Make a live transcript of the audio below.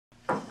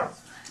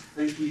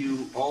Thank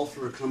you all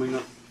for coming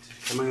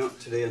out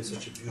today on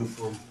such a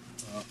beautiful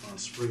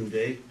spring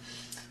day.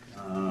 It's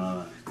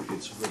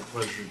a real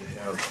pleasure to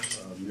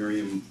have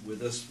Miriam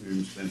with us.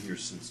 Miriam's been here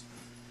since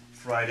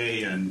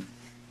Friday, and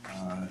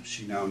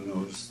she now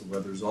knows the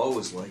weather's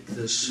always like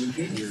this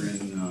here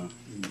in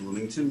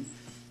Bloomington.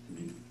 I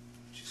mean,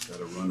 she's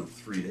got a run of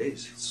 3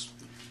 days.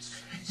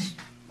 It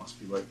must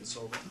be like this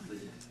all the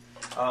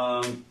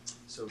time.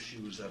 So she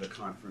was at a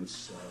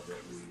conference that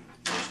we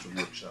hosted a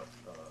workshop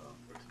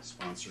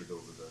sponsored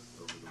over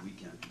the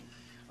weekend.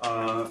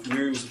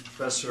 Miriam's a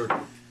professor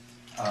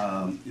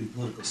in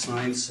political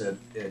science at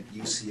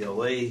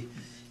UCLA.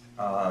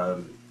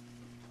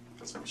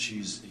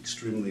 She's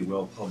extremely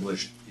well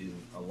published in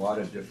a lot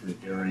of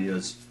different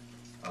areas.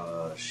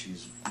 She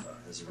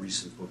has a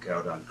recent book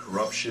out on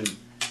corruption.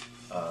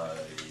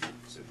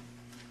 It's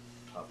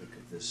a topic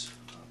of this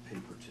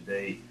paper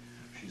today.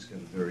 She's got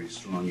a very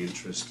strong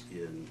interest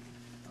in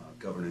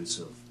governance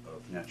of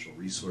natural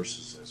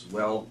resources as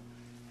well,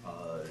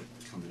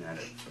 coming at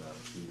it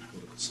from the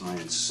political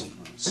science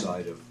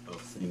side of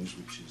things,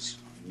 which is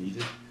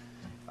needed.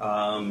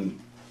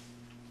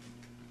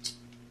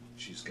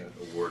 She's got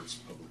awards,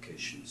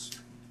 publications,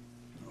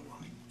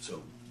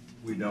 so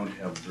we don't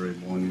have very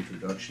long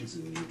introductions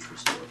in the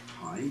interest of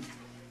time,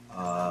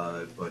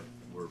 but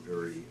we're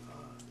very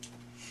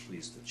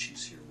pleased that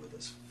she's here with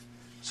us.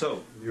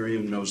 So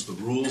Miriam knows the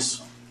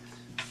rules,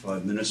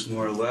 5 minutes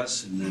more or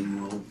less, and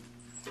then we'll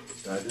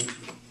dive into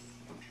it.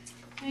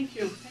 Thank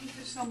you. Thank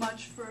you so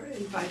much for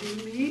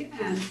inviting me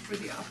and for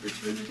the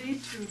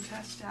opportunity to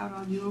test out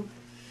on you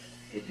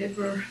a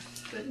paper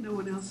that no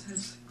one else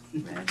has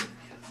read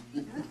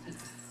yet.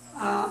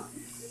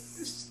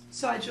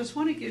 So I just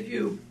want to give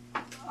you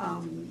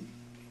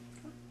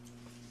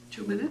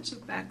 2 minutes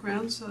of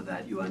background so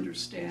that you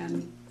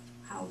understand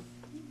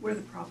where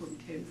the problem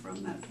came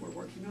from that we're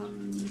working on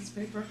in this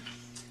paper.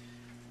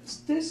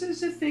 This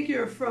is a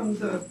figure from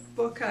the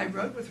book I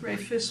wrote with Ray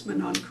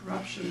Fissman on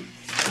corruption.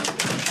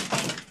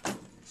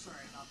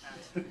 Sorry about that.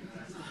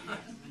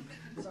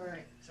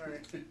 Sorry.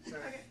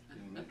 Okay.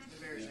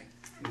 Embarrassing.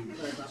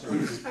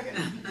 Okay.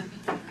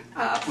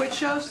 Which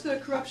shows the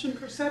Corruption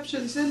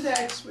Perceptions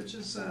Index, which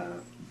is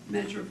a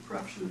measure of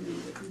corruption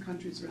in different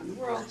countries around the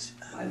world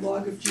by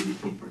log of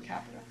GDP per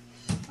capita.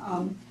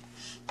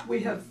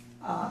 We have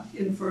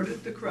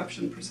inverted the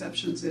Corruption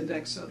Perceptions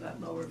Index so that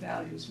lower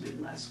values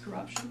mean less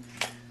corruption.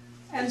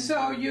 And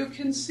so you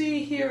can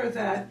see here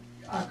that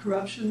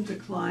corruption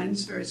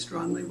declines very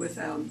strongly with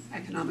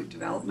economic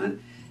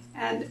development.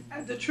 And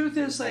the truth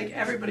is, like,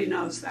 everybody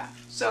knows that.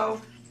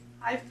 So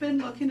I've been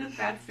looking at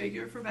that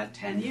figure for about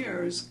 10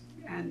 years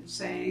and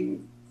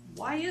saying,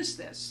 why is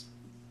this?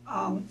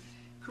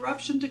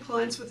 Corruption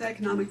declines with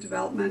economic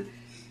development,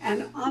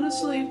 and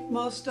honestly,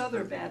 most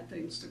other bad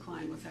things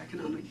decline with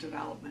economic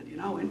development. You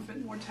know,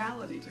 infant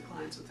mortality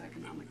declines with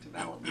economic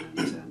development,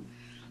 and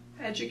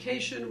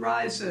education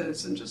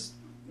rises, and just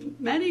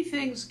many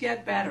things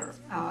get better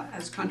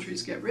as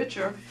countries get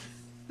richer.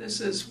 This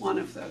is one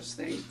of those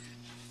things.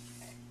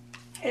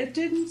 It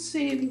didn't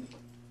seem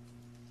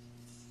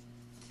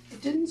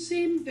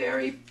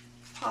very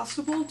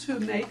possible to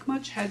make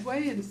much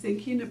headway in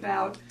thinking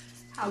about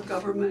how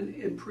government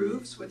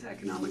improves with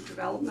economic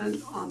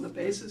development on the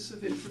basis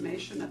of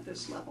information at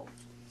this level.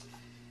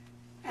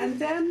 And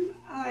then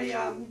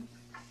I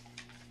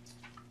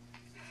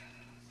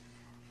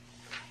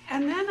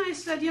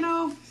said, you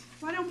know,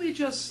 why don't we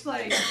just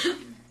like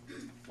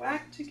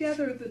whack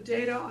together the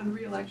data on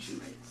reelection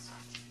rates?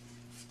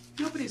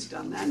 Nobody's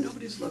done that.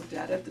 Nobody's looked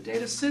at it. The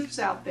data sits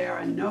out there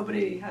and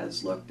nobody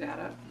has looked at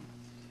it.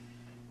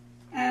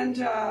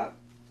 And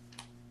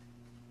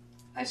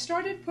I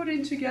started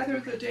putting together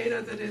the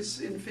data that is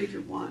in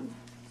Figure 1.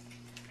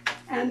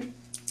 And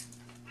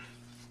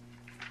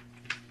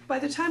by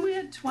the time we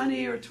had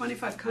 20 or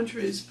 25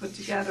 countries put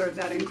together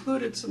that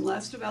included some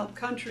less developed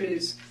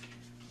countries,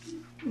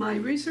 my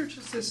research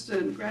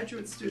assistant,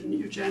 graduate student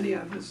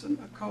Eugenia, who's a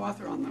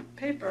co-author on the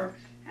paper,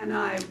 and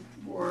I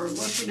were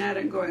looking at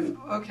it and going,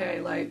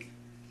 okay, like,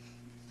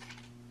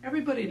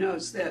 everybody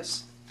knows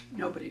this.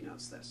 Nobody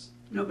knows this.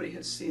 Nobody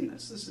has seen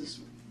this. This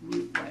is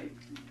like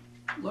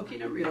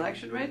looking at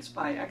reelection rates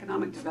by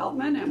economic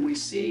development, and we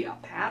see a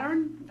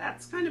pattern.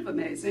 That's kind of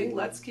amazing.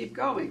 Let's keep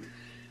going.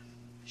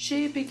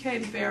 She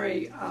became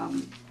very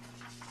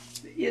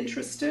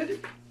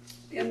interested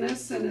in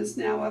this and is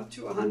now up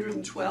to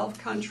 112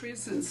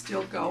 countries and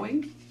still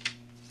going.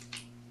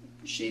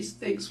 She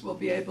thinks we'll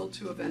be able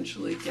to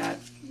eventually get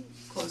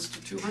close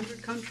to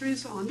 200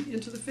 countries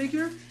into the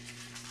figure.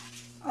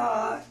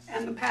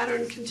 And the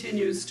pattern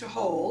continues to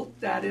hold.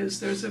 That is,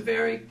 there's a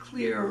very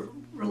clear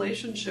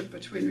relationship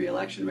between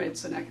reelection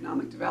rates and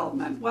economic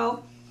development.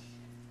 Well,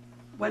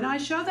 when I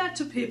show that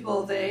to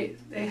people, they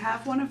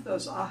have one of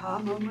those aha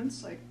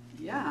moments, like,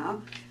 yeah,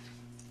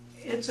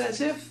 it's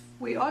as if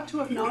we ought to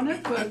have known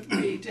it, but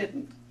we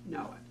didn't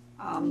know it.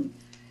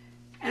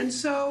 And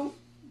so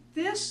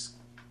this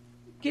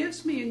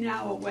gives me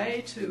now a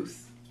way to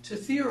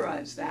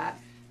theorize that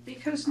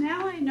because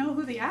now I know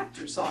who the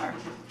actors are.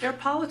 They're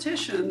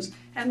politicians,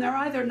 and they're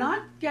either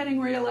not getting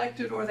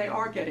reelected or they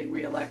are getting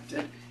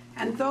reelected.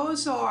 And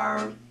those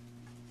are,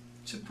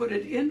 to put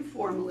it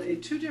informally,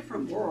 two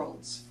different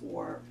worlds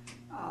for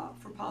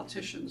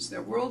politicians.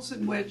 They're worlds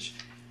in which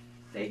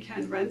they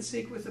can rent,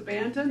 seek with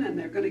abandon, and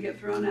they're going to get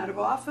thrown out of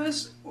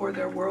office, or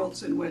they're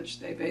worlds in which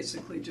they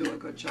basically do a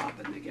good job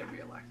and they get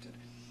reelected.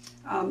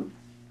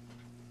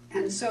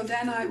 And so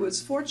then I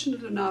was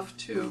fortunate enough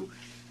to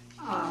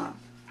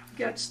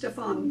get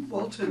Stefan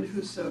Bolton,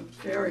 who's a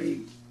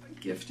very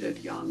gifted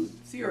young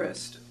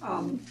theorist,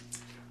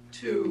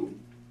 to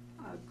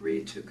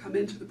agree to come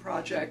into the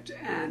project,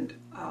 and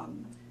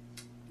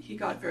he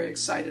got very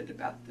excited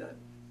about the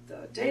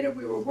data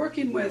we were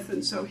working with,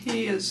 and so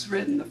he has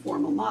written the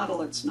formal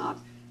model. It's not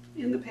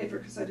in the paper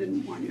because I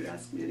didn't want you to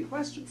ask me any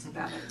questions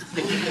about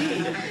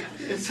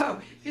it. So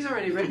he's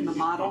already written the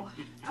model.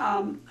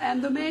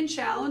 And the main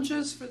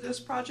challenges for this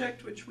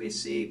project, which we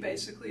see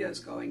basically as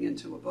going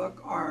into a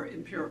book, are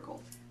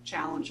empirical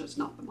challenges,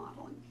 not the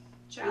modeling.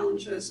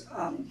 Challenges,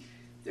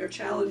 they're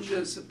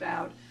challenges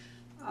about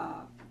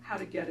how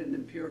to get an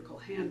empirical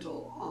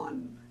handle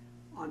on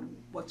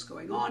what's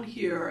going on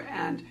here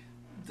and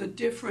the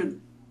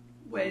different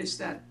ways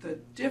that the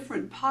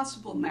different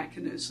possible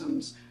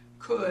mechanisms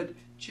could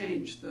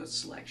change the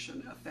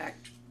selection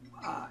effect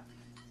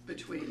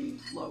between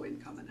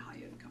low-income and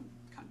high-income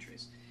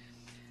countries.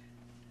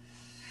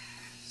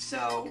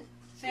 So,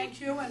 thank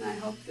you, and I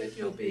hope that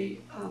you'll be.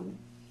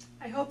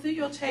 I hope that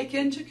you'll take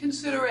into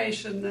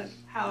consideration that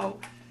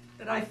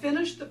I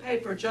finished the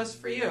paper just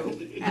for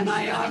you, and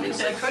I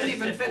obviously couldn't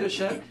even finish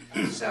it.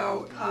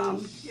 So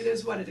it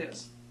is what it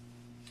is.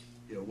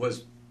 It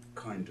was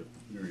kind of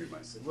Miriam.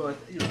 I said, well,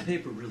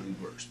 paper really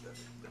works better,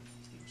 but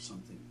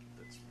something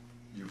that's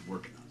you're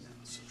working on now.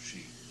 So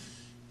she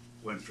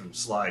went from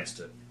slides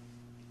to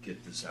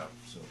get this out.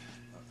 So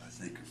I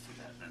thank her for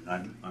that,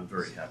 and I'm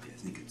very happy. I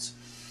think it's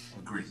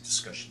a great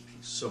discussion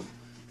piece. So,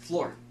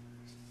 Flor,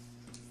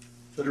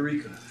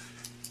 Federica.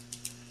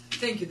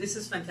 Thank you. This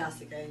is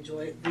fantastic. I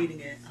enjoy reading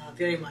it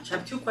very much. I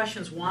have two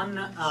questions. One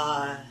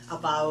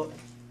about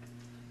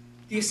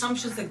the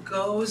assumptions that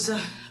goes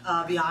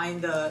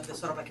behind the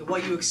sort of like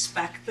what you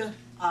expect a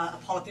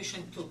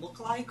politician to look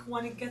like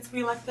when it gets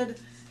reelected,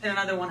 and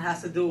another one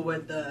has to do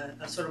with the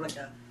sort of like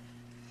a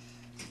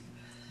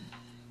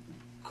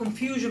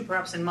confusion,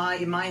 perhaps in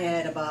my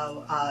head,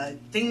 about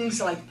things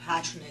like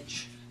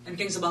patronage and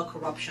things about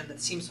corruption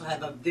that seems to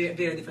have a very,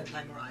 very different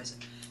time horizon.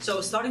 So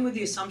starting with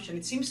the assumption,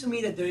 it seems to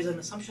me that there is an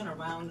assumption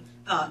around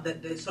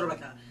that there's sort of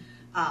like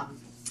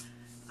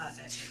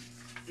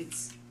it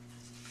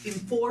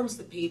informs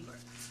the paper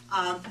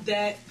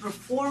that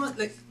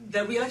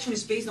the re-election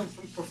is based on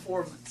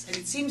performance, and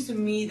it seems to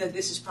me that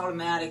this is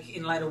problematic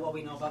in light of what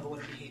we know about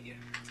voter behavior.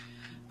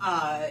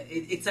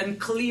 It's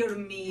unclear to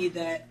me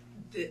that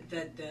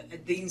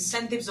the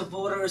incentives of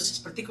voters,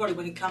 particularly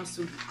when it comes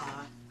to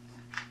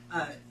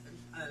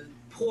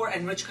poor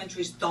and rich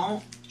countries,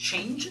 don't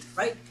change,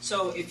 right?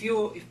 So if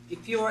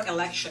your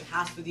election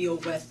has to deal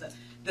with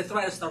the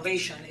threat of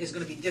starvation, is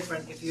going to be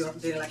different if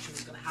the election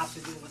is going to have to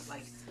do with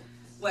like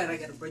whether I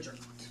get a bridge or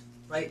not,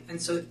 right?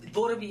 And so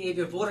voter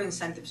behavior, voter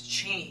incentives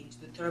change,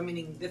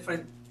 determining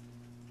different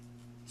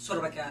sort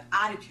of like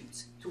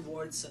attitudes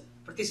towards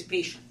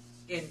participation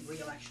in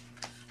re-election.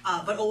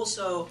 But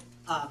also,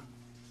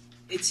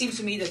 it seems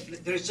to me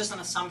that there's just an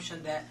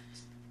assumption that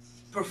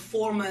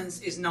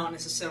performance is not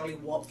necessarily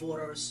what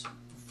voters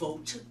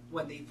vote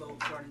when they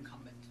vote for an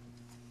incumbent.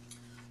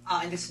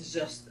 And this is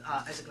just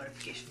as a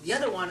clarification. The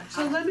other one.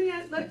 So let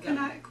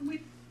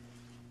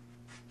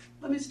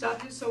me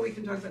stop you so we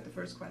can talk about the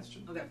first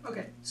question. Okay.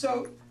 Okay.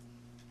 So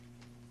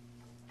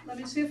let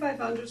me see if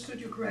I've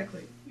understood you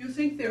correctly. You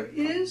think there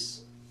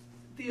is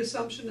the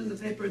assumption in the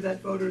paper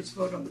that voters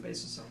vote on the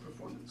basis of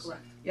performance?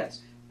 Correct.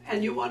 Yes.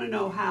 And you want to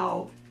know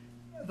how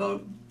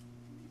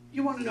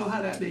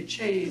that may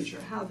change,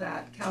 or how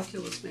that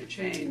calculus may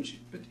change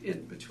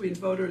between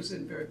voters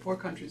in very poor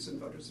countries and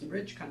voters in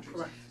rich countries.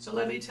 Correct. So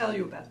let me tell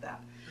you about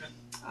that,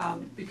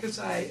 because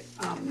I've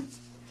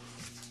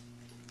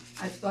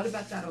thought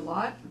about that a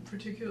lot,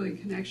 particularly in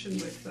connection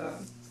with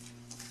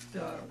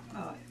the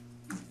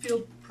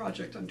field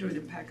project I'm doing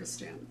in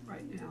Pakistan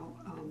right now,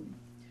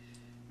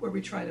 where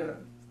we try to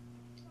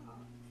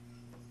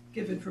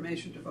give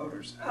information to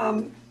voters.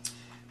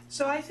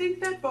 So I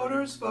think that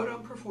voters vote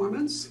on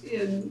performance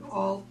in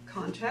all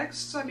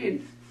contexts. I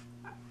mean,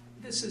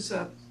 this is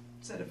a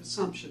set of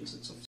assumptions.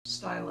 It's a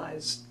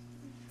stylized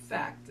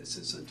fact. This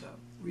isn't a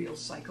real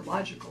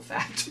psychological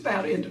fact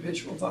about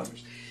individual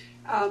voters.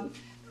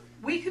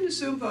 We can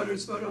assume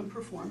voters vote on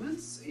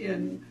performance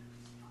in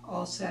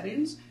all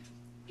settings.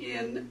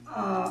 In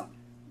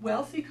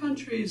wealthy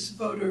countries,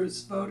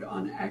 voters vote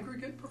on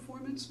aggregate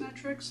performance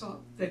metrics.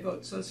 So they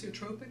vote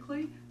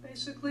sociotropically,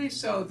 basically.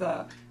 So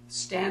the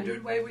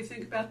standard way we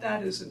think about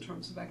that is in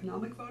terms of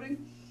economic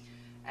voting.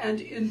 And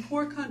in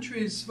poor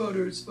countries,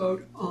 voters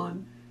vote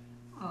on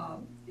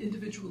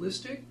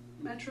individualistic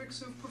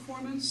metrics of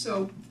performance.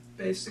 So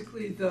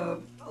basically the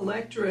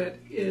electorate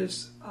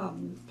is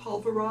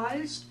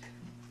pulverized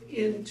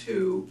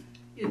into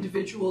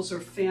individuals or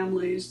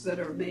families that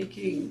are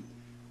making,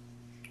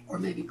 or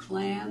maybe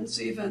clans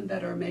even,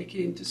 that are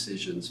making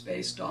decisions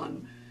based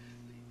on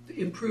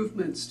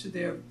improvements to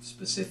their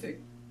specific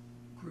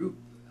group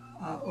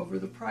over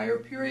the prior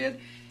period.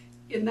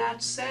 In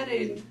that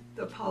setting,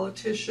 the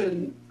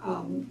politician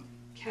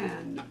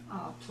can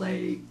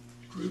play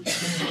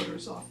groups of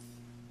voters off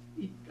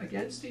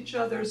against each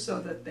other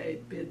so that they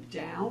bid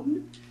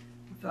down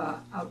the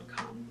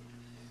outcome.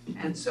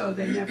 And so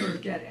they never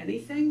get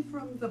anything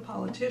from the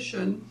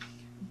politician,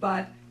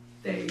 but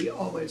they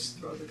always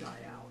throw the guy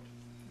out.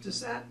 Does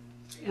that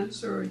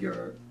answer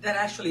your... That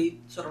actually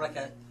sort of like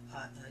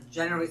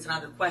generates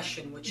another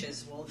question, which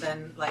is, well,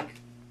 then like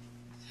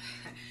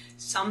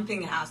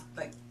something has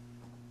like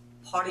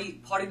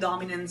party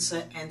dominance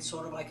and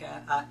sort of like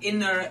a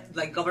inner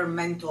like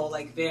governmental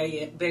like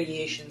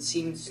variation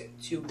seems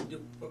to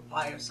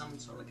require some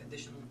sort of like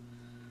additional.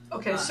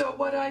 Okay, so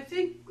what I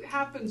think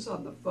happens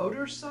on the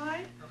voter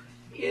side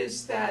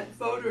is that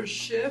voters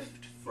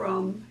shift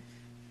from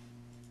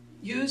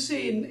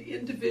using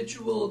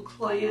individual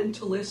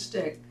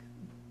clientelistic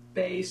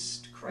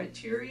based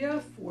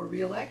criteria for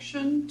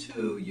reelection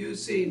to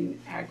using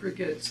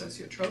aggregate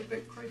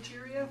sociotropic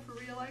criteria for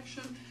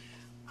reelection.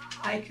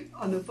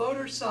 On the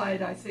voter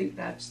side, I think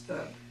that's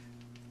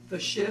the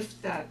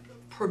shift that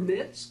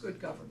permits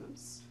good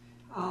governance.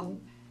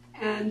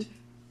 And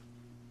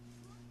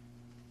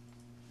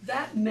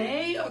that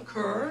may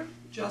occur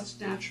just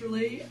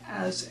naturally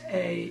as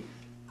a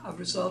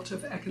result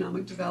of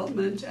economic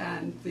development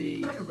and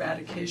the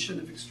eradication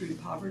of extreme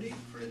poverty,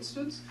 for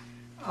instance.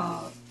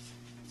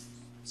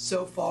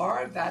 So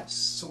far, that's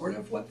sort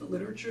of what the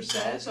literature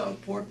says. Oh,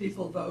 poor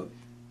people vote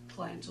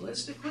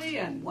clientelistically,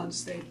 and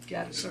once they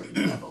get a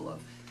certain level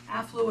of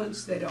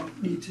affluence, they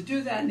don't need to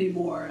do that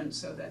anymore, and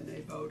so then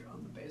they vote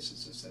on the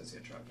basis of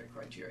sociotropic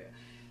criteria.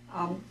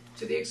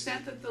 To the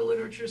extent that the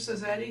literature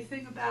says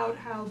anything about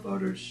how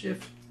voters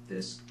shift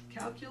this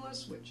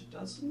calculus, which it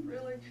doesn't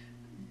really,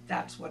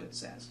 that's what it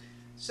says.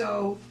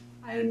 So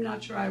I am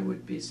not sure I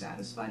would be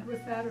satisfied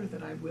with that, or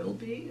that I will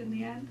be in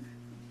the end,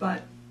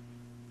 but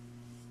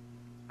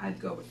I'd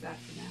go with that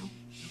for now.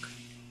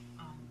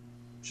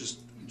 Just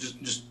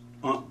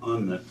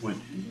on that point,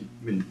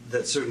 I mean,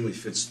 that certainly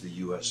fits the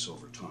U.S.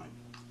 over time.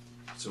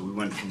 So we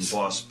went from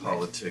boss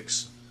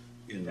politics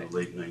in the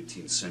late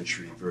 19th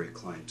century, very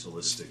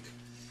clientelistic.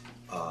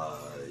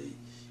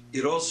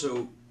 It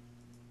also,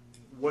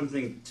 one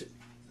thing to,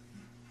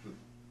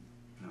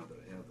 now that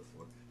I have the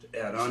floor,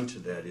 to add on to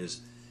that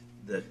is,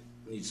 that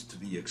needs to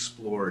be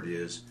explored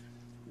is,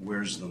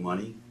 where's the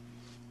money?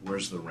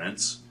 Where's the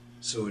rents?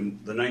 So in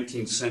the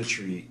 19th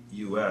century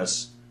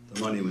U.S.,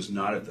 the money was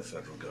not at the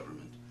federal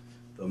government.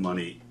 The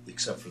money,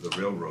 except for the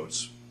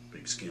railroads,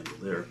 big scandal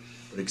there,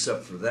 but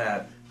except for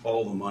that,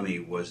 all the money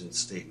was in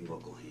state and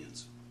local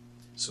hands.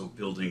 So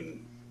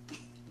building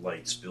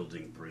lights,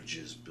 building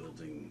bridges,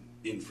 building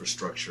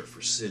infrastructure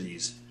for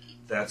cities,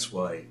 that's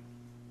why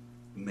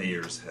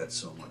mayors had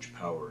so much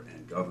power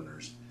and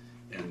governors,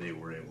 and they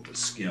were able to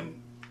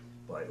skim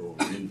by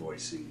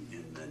over-invoicing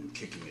and then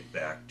kicking it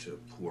back to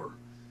poor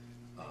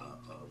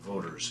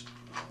voters,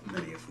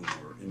 many of whom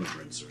were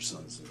immigrants or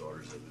sons and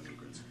daughters of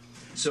immigrants.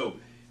 So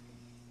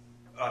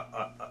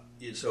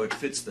so it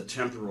fits the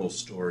temporal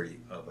story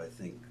of, I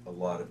think, a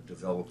lot of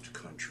developed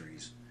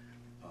countries.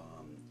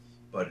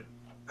 But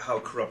how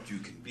corrupt you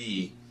can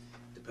be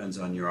depends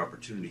on your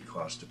opportunity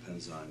cost,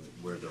 depends on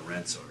where the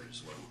rents are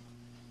as well.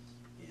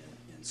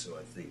 And so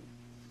I think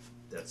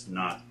that's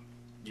not,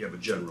 you have a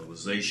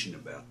generalization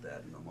about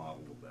that in the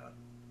model about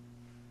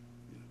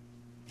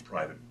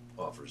private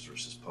offers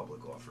versus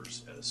public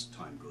offers as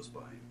time goes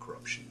by and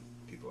corruption,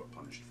 people are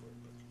punished for it.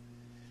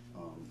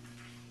 But,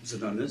 is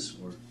it on this,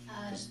 or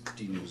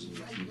Dean was in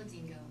the Let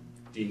Dean go.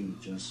 Dean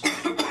just... Yeah.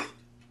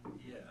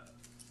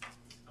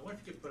 I wonder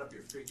if you could put up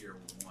your figure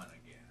 1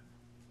 again.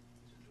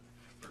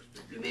 First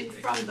figure. You mean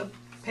from the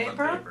paper?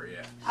 From paper,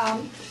 yeah.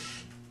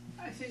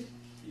 I think,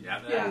 You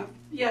have that? yeah,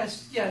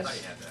 yes, I yes. thought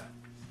you had that.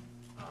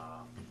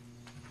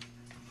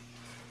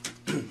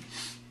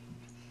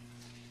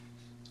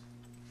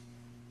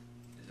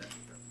 Is that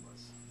what that was?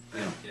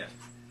 Yeah.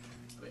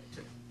 Okay,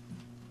 so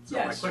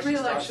Yes, my question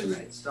re-election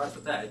rates. starts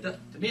with that. To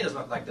me, it doesn't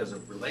look like there's a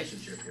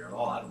relationship here at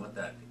all. I don't know what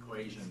that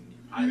equation you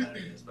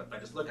highlighted is, but if I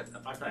just look at,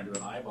 if I'm trying to do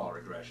an eyeball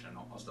regression,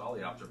 almost all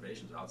the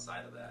observations are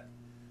outside of that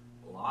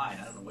line.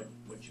 I don't know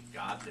what you've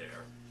got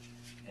there.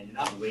 And you're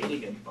not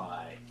weighting it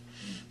by,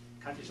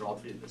 countries are all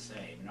treated the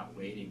same. You're not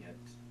weighting it,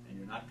 and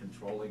you're not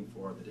controlling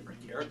for the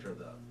different character of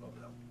the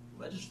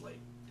legislators.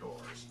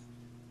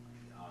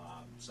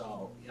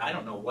 So I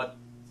don't know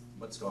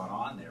what's going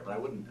on there, but I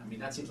wouldn't. I mean,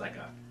 that seems like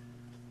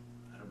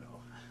an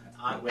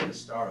odd way to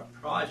start a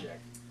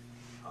project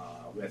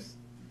with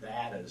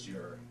that as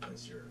your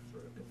sort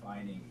of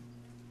defining,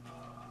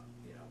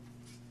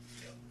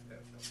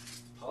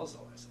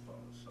 puzzle, I suppose.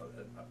 So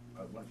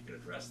I wonder if you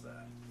could address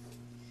that.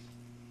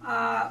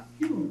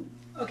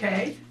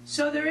 Okay,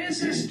 so there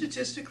is a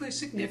statistically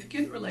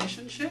significant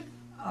relationship,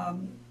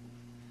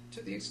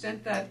 to the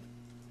extent that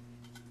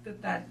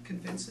that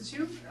convinces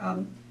you,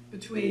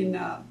 between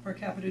per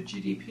capita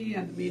GDP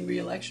and the mean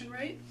reelection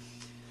rate.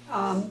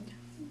 I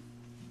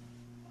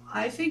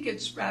think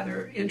it's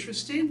rather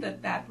interesting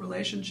that that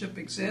relationship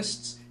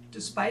exists,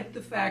 despite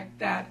the fact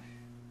that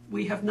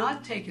we have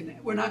not taken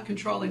it, we're not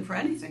controlling for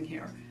anything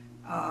here,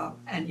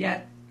 and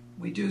yet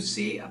we do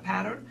see a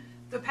pattern.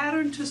 The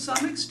pattern to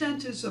some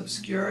extent is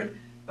obscured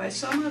by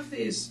some of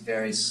these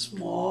very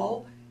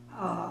small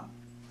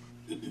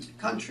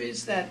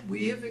countries that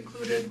we have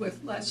included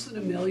with less than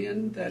 1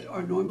 million that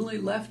are normally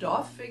left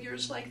off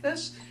figures like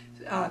this,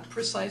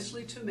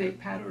 precisely to make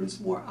patterns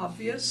more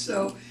obvious.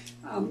 So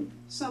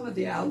some of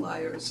the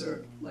outliers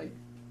are like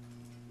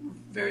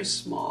very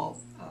small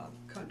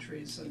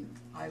countries and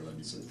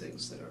islands and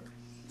things that are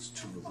It's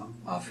two of them.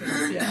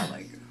 often, yeah,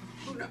 like,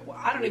 who know,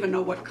 I don't even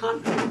know what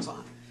continent it's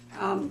on.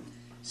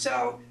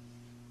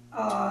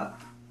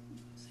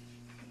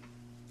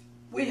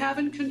 We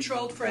haven't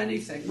controlled for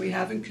anything. We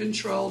haven't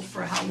controlled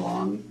for how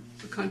long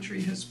the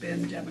country has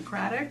been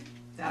democratic.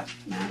 That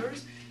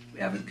matters. We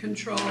haven't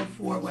controlled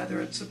for whether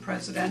it's a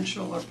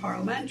presidential or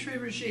parliamentary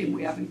regime.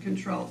 We haven't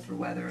controlled for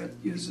whether it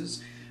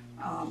uses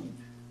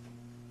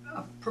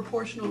a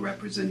proportional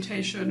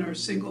representation or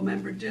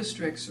single-member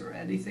districts or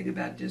anything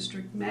about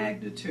district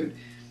magnitude.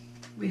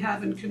 We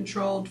haven't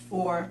controlled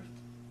for,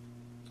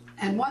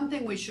 and one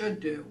thing we should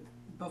do,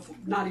 before,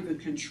 not even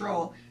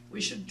control,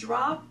 we should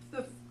drop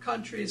the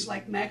countries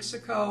like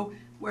Mexico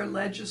where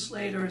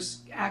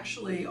legislators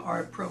actually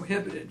are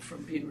prohibited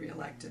from being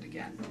reelected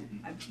again.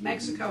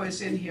 Mexico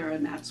is in here,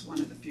 and that's one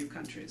of the few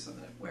countries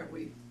where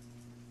we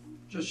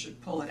just should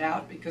pull it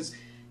out because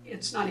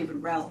it's not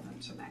even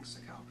relevant to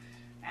Mexico.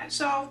 And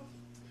so,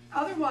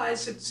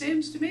 otherwise, it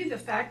seems to me the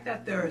fact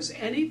that there is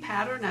any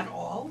pattern at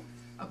all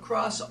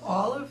across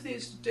all of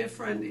these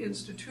different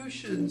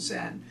institutions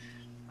and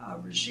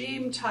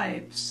regime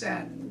types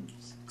and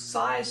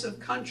size of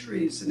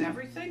countries and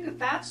everything,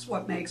 that's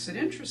what makes it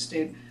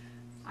interesting.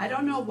 I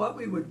don't know what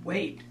we would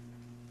weight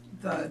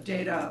the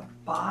data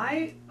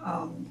by,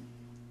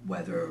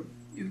 whether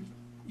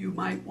you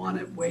might want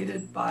it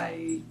weighted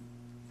by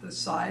the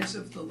size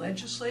of the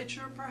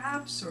legislature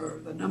perhaps, or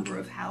the number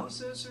of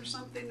houses or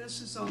something.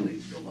 This is only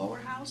the lower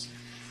house.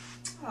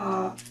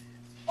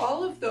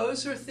 All of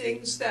those are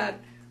things that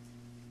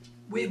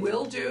we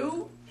will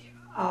do,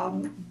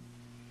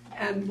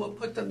 and we'll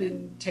put them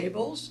in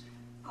tables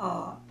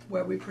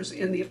where we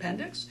in the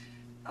appendix.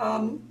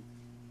 I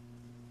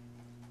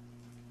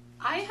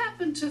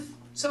happen to,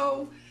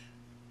 so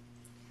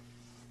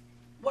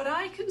what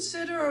I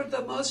consider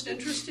the most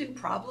interesting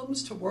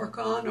problems to work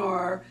on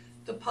are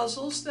the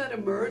puzzles that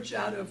emerge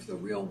out of the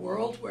real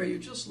world, where you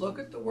just look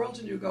at the world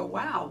and you go,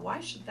 wow,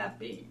 why should that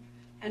be?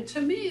 And to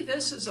me,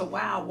 this is a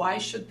wow, why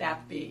should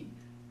that be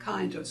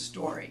kind of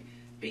story.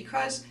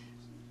 Because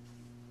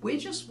we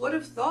just would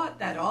have thought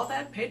that all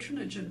that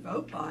patronage and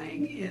vote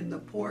buying in the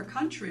poor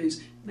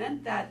countries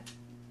meant that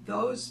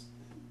those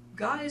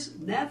guys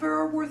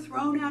never were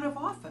thrown out of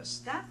office.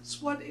 That's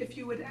what, if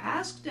you had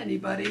asked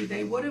anybody,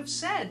 they would have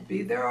said.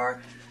 There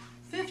are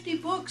 50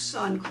 books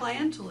on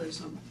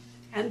clientelism,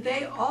 and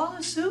they all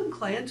assume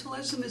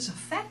clientelism is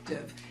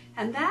effective.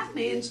 And that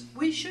means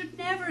we should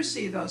never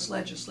see those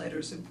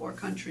legislators in poor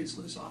countries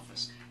lose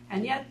office.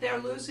 And yet they're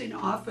losing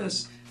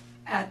office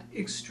at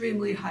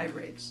extremely high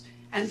rates.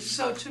 And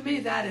so to me,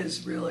 that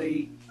is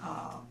really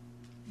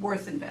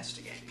worth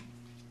investigating.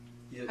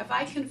 Yeah. Have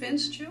I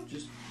convinced you?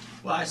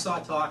 Well, I saw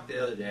a talk the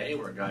other day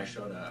where a guy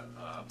showed a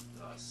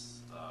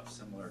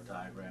similar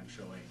diagram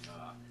showing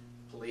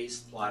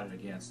police plotted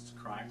against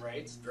crime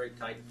rates, very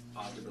tight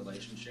positive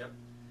relationship,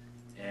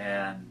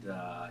 and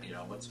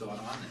what's going on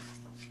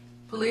there?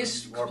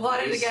 Police More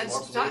plotted police,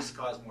 against. more police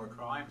cause more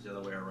crimes, the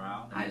other way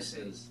around. And I this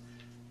see. is,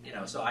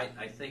 so I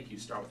think you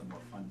start with a more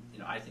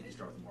I think you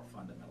start with a more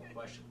fundamental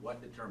question: what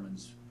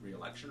determines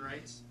reelection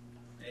rates?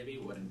 Maybe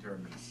what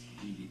determines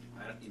GDP?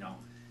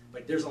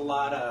 But there's a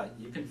lot of,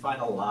 you can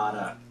find a lot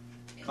of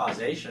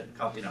causation,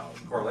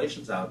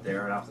 correlations out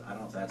there, and I don't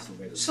know if that's the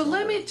way to. So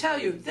let me tell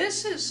you,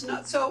 this is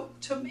not, so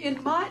to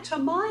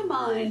my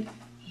mind,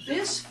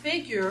 this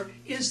figure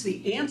is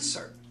the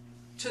answer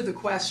to the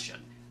question.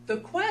 The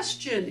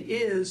question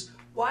is,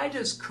 why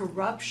does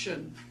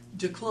corruption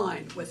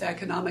decline with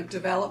economic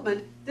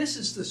development? This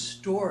is the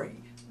story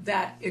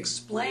that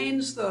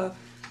explains that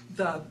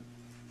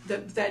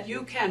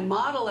you can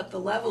model at the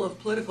level of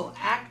political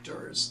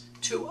actors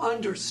to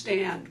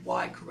understand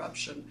why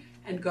corruption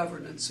and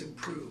governance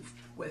improve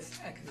with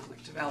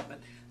economic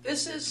development.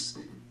 This is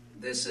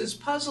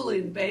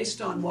puzzling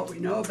based on what we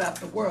know about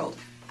the world.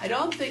 I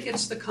don't think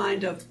it's the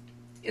kind of,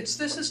 this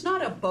is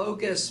not a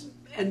bogus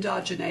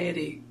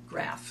endogeneity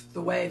graph,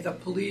 the way the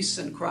police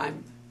and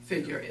crime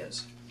figure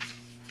is.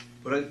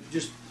 But I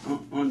just,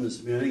 on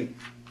this, I think,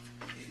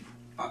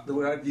 the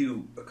way I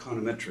view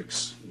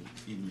econometrics,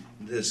 even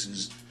this,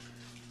 is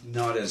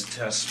not as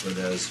tests, but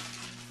as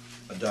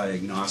a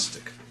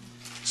diagnostic,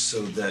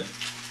 so that,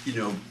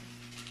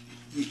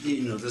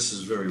 this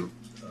is very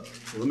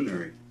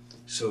preliminary.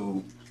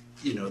 So,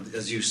 you know,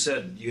 as you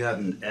said, you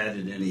haven't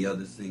added any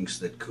other things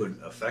that could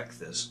affect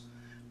this.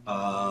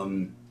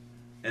 And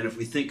if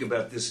we think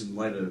about this in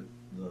light of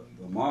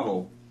the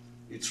model,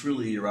 it's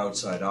really your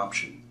outside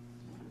option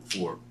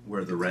for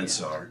where the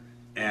rents are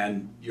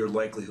and your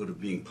likelihood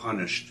of being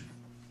punished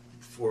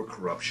for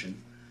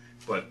corruption,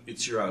 but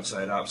it's your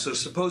outside op. So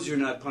suppose you're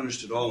not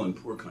punished at all in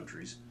poor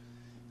countries,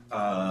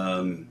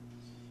 but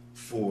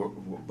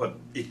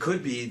it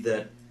could be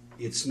that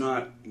it's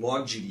not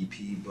log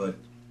GDP, but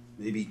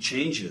maybe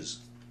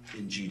changes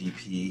in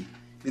GDP.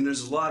 I mean,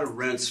 there's a lot of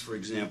rents, for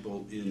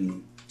example,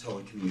 in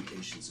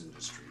telecommunications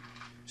industry.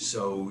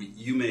 So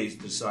you may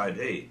decide,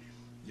 hey,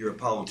 you're a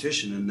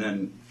politician, and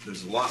then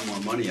there's a lot more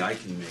money I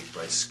can make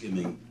by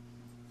skimming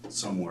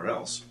somewhere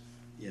else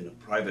in a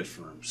private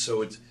firm.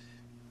 So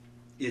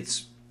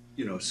it's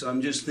you know, so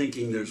I'm just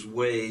thinking there's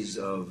ways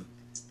of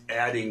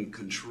adding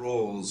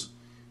controls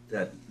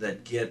that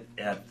get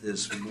at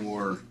this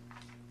more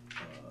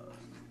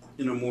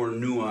in a more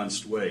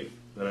nuanced way.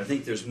 But I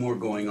think there's more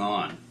going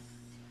on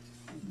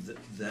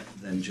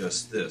than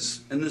just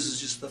this. And this is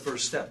just the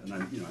first step. And I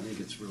think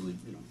it's really,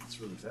 it's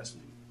really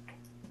fascinating.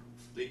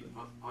 Lee,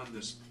 on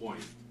this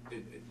point,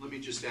 let me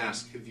just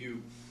ask, have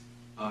you,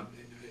 I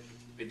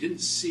didn't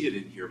see it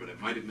in here, but I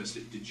might have missed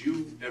it. Did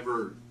you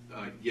ever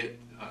get,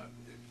 a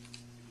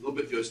little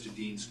bit goes to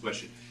Dean's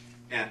question,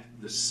 at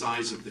the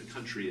size of the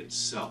country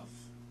itself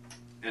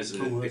as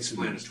an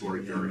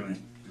explanatory variable? Right.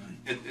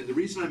 And the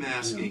reason I'm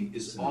asking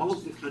is all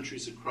of the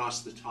countries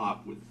across the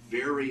top with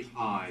very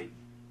high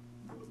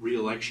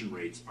re-election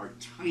rates are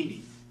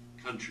tiny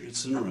countries.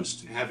 It's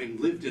interesting.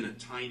 Having lived in a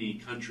tiny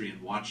country and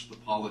watched the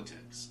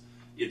politics,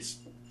 it's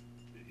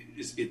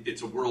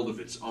a world of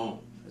its own.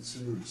 That's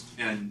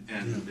interesting.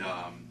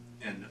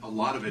 And a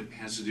lot of it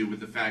has to do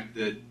with the fact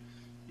that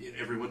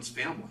everyone's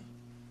family.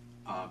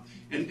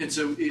 And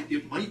so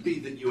it might be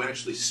that you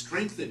actually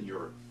strengthen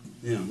your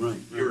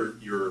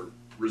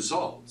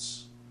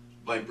results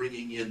by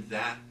bringing in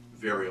that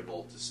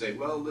variable to say,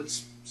 well,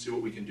 let's see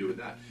what we can do with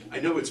that. I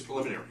know it's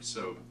preliminary,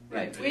 so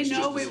right. We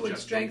know we would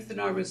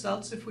strengthen our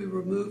results if we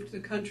removed the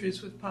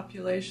countries with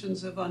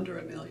populations of under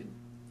 1 million.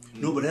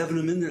 No, but having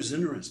them in there is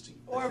interesting.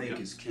 Or, I think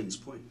is Ken's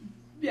point.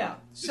 Yeah.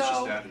 It's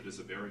just added as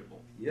a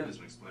variable, as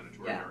an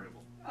explanatory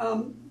variable.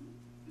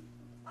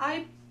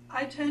 I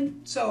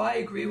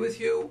agree with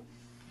you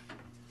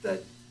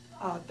that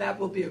that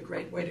will be a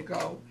great way to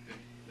go.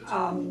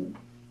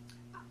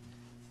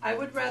 I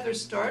would rather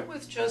start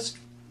with just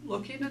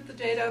looking at the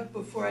data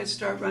before I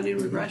start running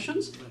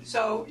regressions.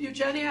 So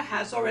Eugenia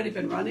has already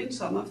been running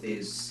some of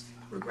these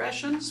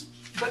regressions,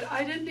 but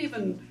I don't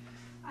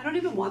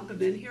even want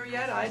them in here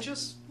yet. I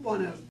just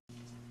want to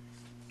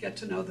get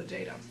to know the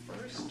data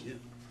first. Yeah.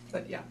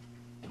 But yeah.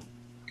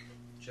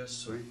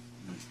 Just sorry.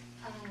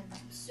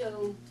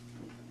 So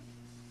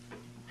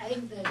I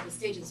think the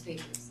stage of this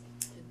paper is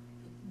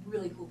a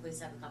really cool place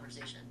to have a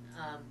conversation.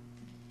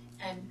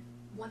 And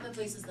one of the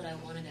places that I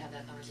wanted to have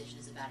that conversation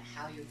is about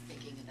how you're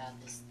thinking about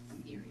this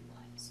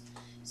theory-wise.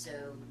 So,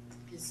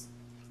 because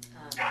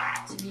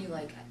to me,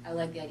 like, I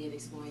like the idea of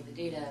exploring the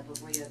data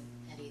before you have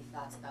any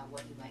thoughts about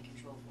what you might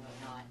control for or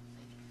not.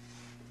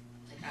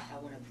 Like I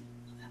want to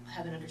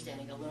have an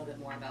understanding a little bit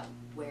more about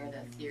where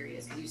the theory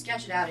is. Because you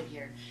sketch it out in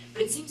here,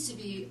 but it seems to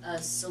be a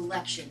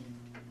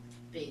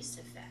selection-based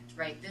effect,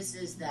 right? This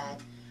is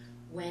that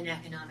when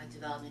economic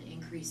development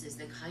increases,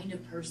 the kind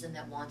of person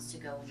that wants to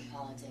go into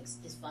politics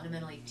is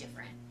fundamentally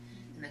different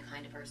than the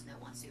kind of person that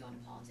wants to go into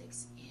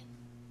politics in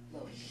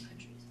low-income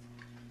countries.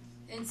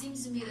 And it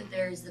seems to me that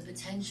there's the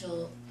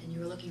potential, and you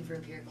were looking for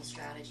empirical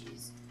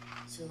strategies,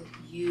 to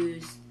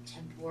use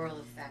temporal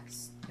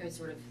effects, or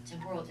sort of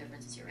temporal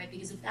differences here, right?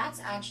 Because if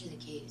that's actually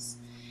the case,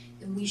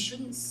 then we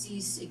shouldn't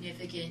see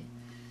significant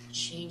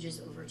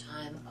changes over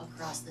time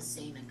across the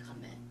same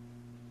incumbent.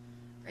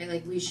 Right,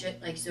 like we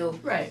should, like, so.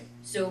 Right.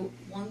 So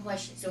one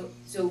question,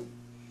 so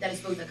that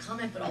is both a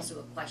comment but also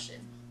a question.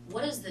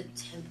 What is the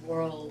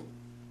temporal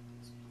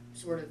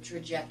sort of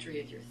trajectory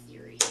of your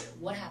theory here?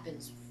 What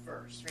happens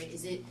first, right?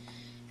 Is it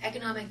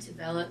economic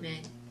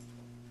development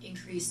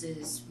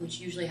increases,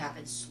 which usually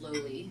happens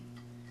slowly,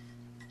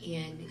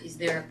 and is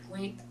there a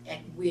point at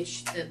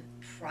which the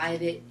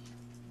private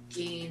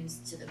gains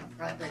to the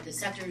like the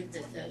sector,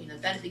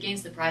 the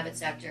gains to the private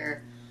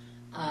sector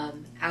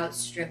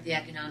outstrip the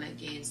economic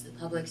gains to the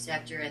public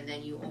sector, and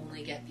then you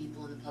only get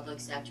people in the public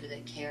sector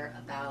that care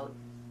about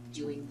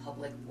doing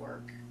public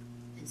work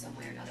in some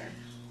way or another?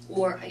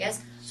 Or I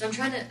guess so. I'm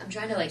trying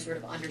to like sort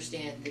of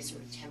understand this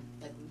sort of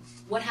like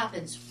what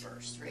happens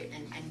first, right?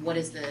 And what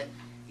is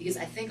because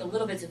I think a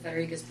little bit to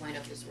Federica's point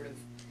of the sort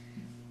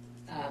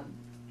of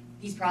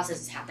these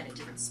processes happen at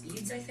different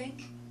speeds, I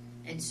think,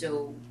 and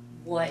so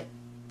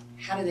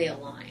how do they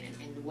align,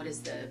 and what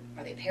is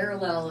are they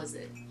parallel?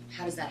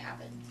 How does that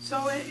happen?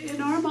 So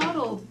in our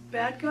model,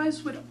 bad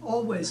guys would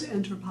always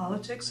enter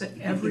politics at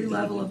every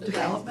level of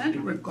development,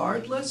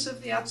 regardless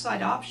of the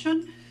outside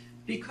option,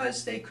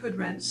 because they could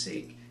rent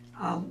seek,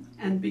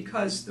 and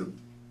because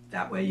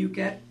that way you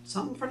get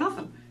something for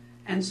nothing.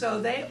 And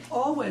so they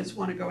always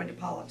want to go into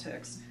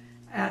politics.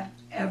 at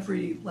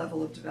every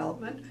level of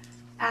development.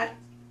 At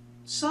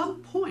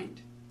some point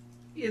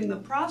in the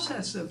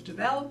process of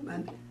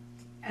development,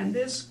 and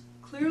this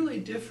clearly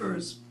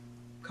differs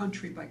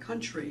country by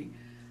country,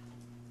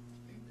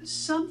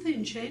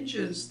 something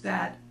changes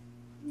that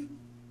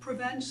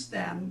prevents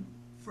them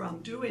from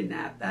doing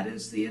that. That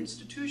is, the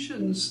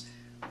institutions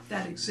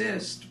that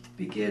exist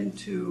begin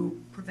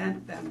to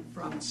prevent them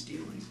from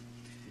stealing.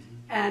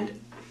 And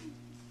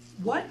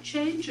what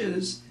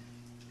changes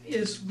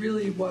is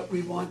really what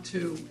we want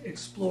to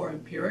explore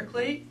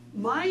empirically.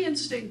 My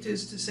instinct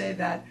is to say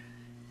that,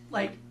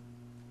 like,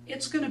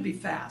 it's going to be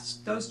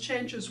fast. Those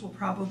changes will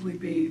probably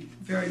be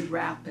very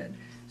rapid.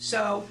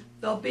 So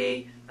there'll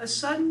be a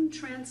sudden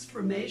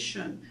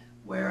transformation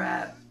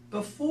where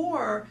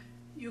before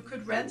you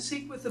could rent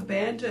seek with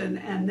abandon,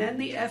 and then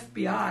the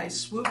FBI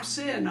swoops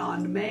in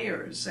on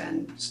mayors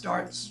and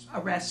starts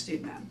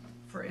arresting them,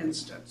 for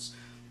instance.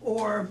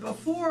 Or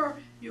before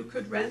you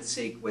could rent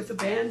seek with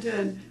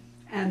abandon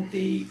and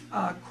the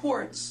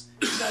courts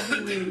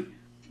suddenly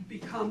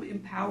become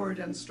empowered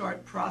and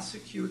start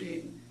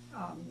prosecuting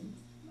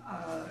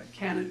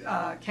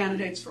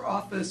candidates for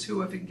office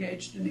who have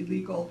engaged in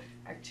illegal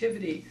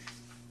activity.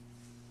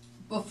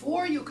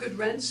 Before you could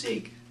rent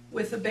seek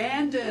with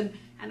abandon,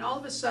 and all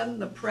of a sudden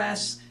the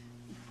press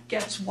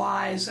gets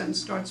wise and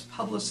starts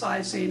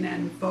publicizing,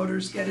 and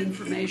voters get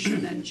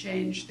information and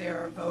change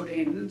their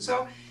voting. And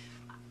so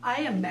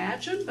I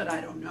imagine, but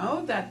I don't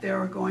know, that there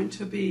are going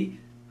to be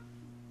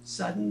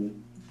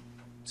sudden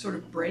sort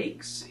of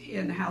breaks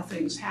in how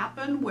things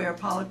happen, where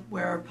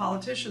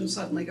politicians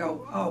suddenly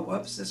go, oh,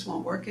 whoops, this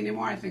won't work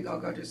anymore, I think I'll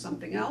go do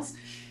something else.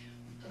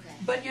 Okay.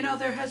 But you know,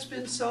 there has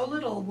been so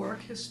little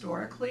work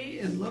historically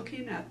in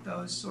looking at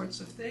those sorts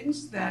of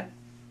things that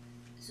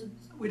So,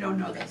 we don't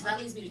know okay, that so that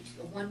much. leads me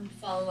to one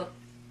follow-up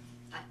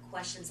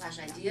question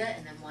 / idea,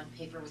 and then one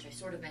paper which I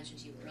sort of mentioned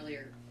to you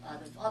earlier.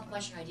 The follow-up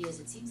question or idea is,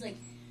 it seems like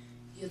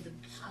you have the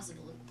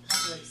possibility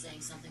of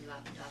saying something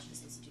about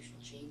endogenous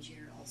institutional change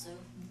here also,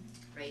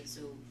 right?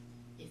 So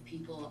if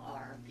people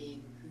are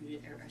being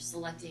recruited or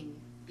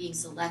being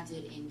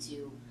selected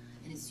into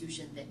an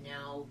institution that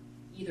now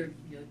either,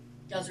 you know,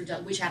 does or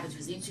does, which happens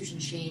was the institution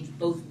change,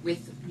 both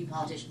with the new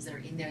politicians that are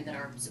in there that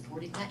are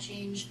supporting that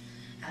change.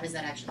 How does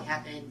that actually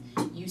happen?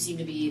 You seem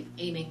to be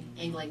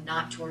angling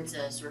not towards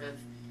a sort of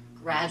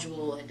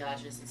gradual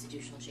endogenous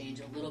institutional change,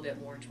 a little bit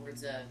more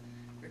towards a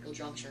critical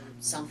juncture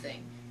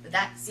something. But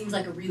that seems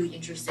like a really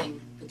interesting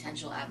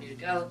potential avenue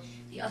to go.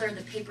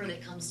 The paper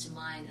that comes to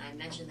mind, and I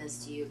mentioned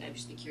this to you, I'd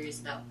just be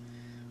curious about,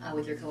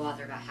 with your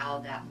co-author, about how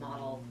that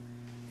model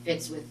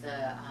fits with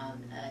the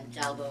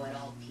Dalbo et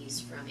al.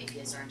 Piece from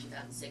APSR in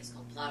 2006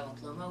 called Plato and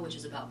Plomo, which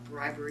is about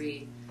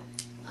bribery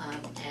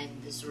and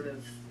the sort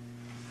of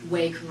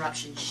way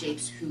corruption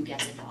shapes who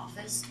gets into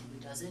office and who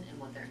doesn't, and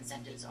what their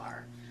incentives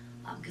are.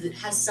 Because it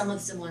has some of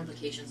the similar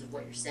implications of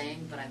what you're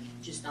saying, but I'm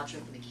just not sure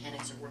if the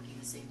mechanics are working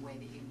the same way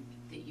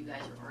that you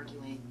guys are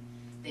arguing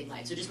they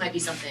might. So it just might be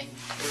something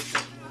worth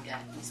taking a look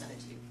at. I'll send it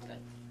to you. But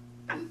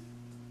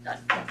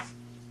done.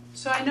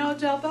 So I know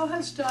Dalbo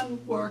has done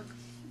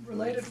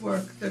related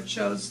work that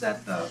shows that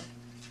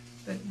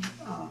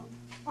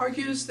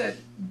argues that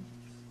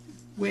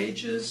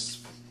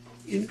wages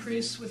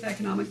increase with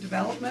economic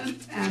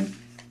development, and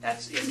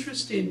that's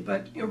interesting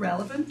but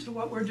irrelevant to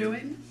what we're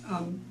doing.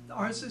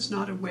 Ours is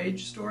not a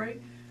wage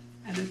story,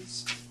 and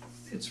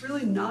it's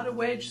really not a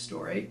wage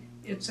story.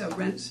 It's a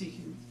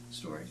rent-seeking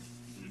story.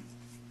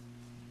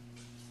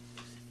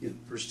 Yeah,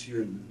 first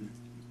here and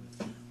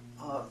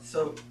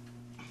So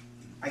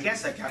I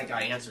guess I kind of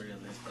got answered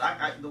in this,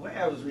 but the way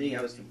I was reading,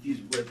 I was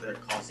confused with their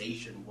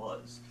causation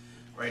was,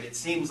 right? It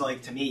seems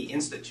like to me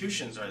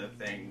institutions are the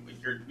thing.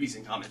 With your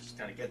recent comments, just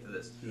kind of get to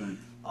this. Right.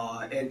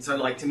 And so,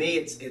 like, to me,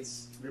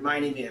 it's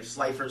reminding me of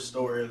Slifer's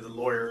story of the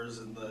lawyers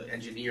and the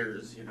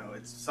engineers. You know,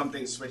 it's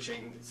something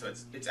switching. So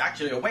it's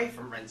actually away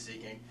from rent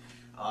seeking.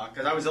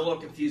 Because I was a little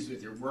confused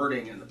with your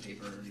wording in the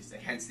paper. You say,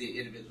 hence the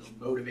individual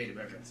motivated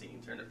by rent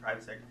seeking turn to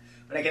private sector.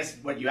 But I guess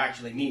what you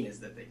actually mean is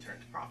that they turn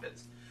to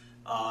profits.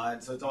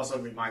 And so it also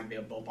reminds me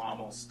of Bob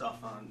Baumol's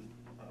stuff on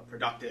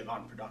productive,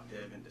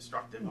 unproductive, and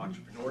destructive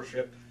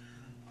entrepreneurship.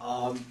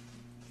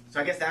 So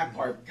I guess that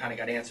part kind of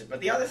got answered.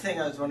 But the other thing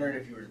I was wondering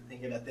if you were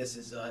thinking about this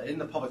is in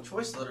the public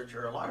choice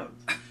literature, a lot of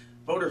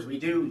voters, we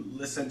do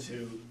listen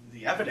to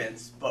the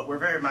evidence, but we're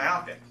very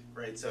myopic,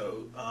 right?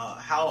 So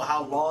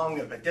how long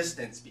of a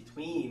distance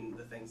between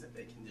the things that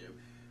they can do,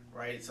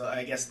 right? So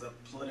I guess the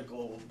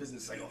political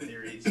business cycle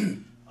theories,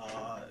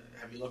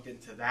 have you looked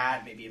into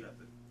that? Maybe about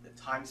the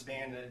time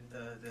span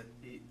that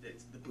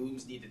the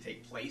booms need to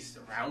take place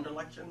around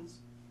elections?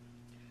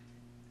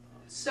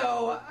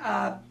 So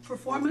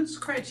performance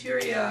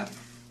criteria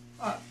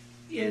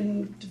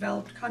in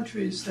developed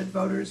countries that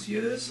voters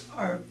use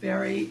are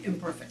very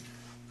imperfect,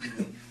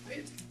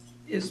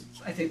 is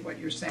I think what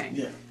you're saying.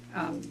 Yeah.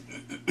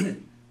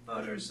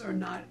 Voters are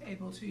not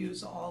able to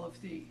use all of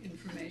the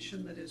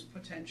information that is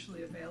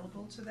potentially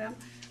available to them.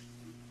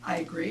 I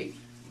agree.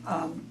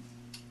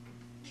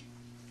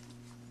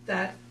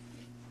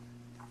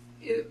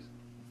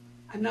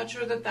 I'm not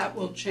sure that that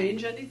will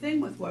change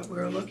anything with what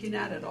we're looking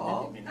at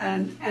all.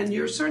 And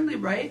you're certainly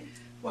right.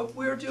 What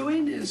we're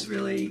doing is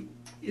really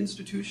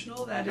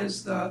institutional. That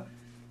is the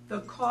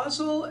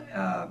causal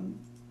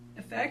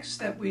effects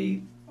that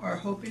we are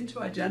hoping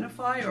to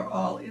identify are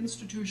all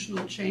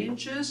institutional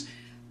changes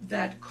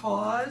that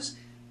cause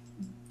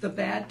the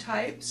bad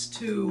types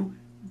to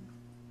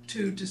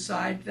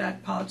decide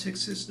that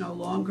politics is no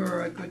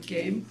longer a good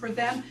game for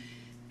them.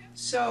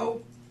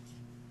 So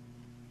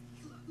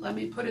let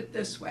me put it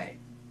this way.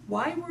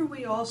 Why were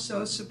we all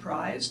so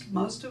surprised?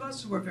 Most of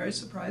us were very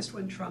surprised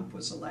when Trump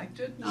was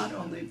elected, not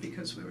only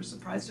because we were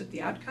surprised at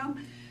the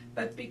outcome,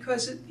 but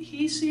because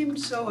he seemed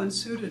so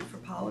unsuited for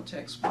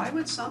politics. Why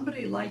would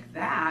somebody like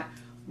that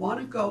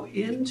want to go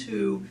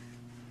into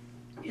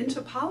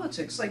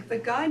politics? Like, the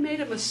guy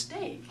made a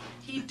mistake.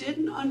 He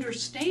didn't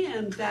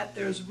understand that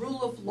there's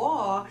rule of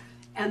law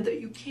and that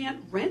you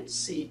can't rent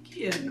seek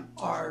in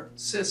our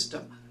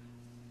system.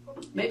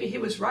 Maybe he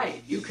was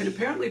right. You can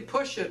apparently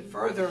push it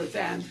further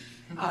than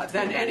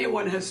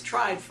anyone has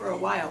tried for a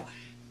while.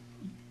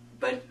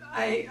 But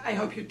I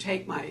hope you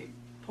take my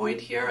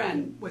point here,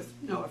 and with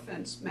no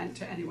offense meant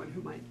to anyone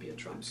who might be a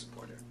Trump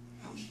supporter.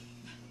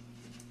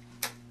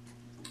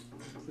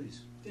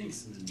 Please.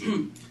 Thanks.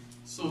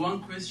 So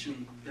one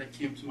question that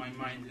came to my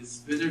mind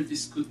is whether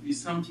this could be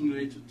something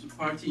related to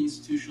party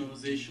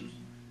institutionalization,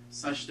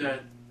 such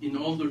that in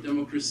older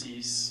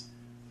democracies,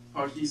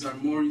 parties are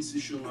more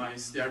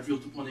institutionalized, they are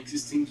built upon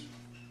existing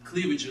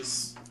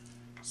cleavages.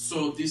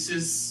 So this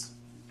is,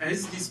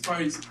 as these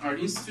parties are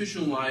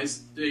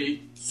institutionalized,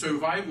 they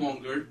survive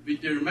longer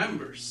with their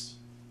members.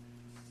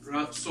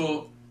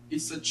 So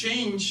it's a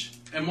change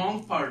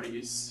among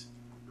parties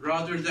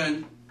rather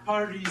than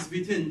parties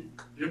within,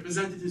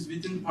 representatives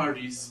within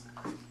parties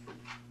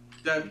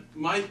that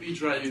might be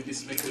driving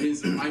this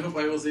mechanism. I hope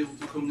I was able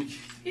to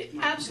communicate.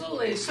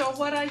 Absolutely. So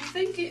what I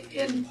think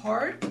in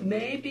part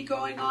may be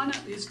going on,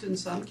 at least in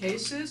some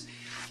cases,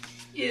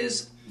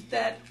 is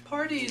that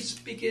parties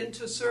begin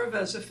to serve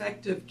as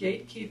effective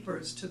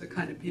gatekeepers to the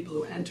kind of people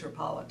who enter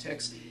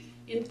politics.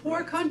 In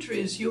poor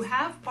countries, you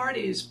have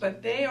parties,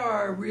 but they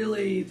are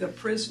really the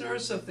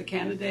prisoners of the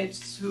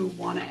candidates who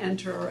want to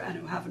enter and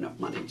who have enough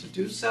money to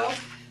do so.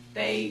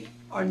 They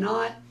are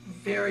not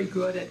very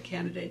good at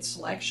candidate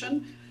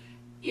selection.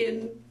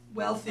 In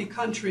wealthy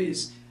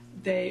countries,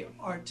 they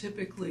are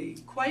typically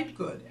quite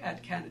good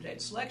at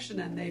candidate selection,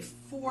 and they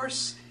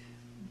force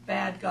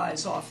bad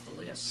guys off the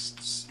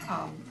lists.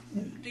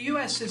 The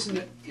U.S.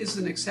 is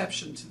an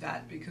exception to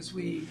that because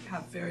we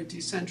have very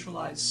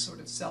decentralized sort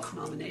of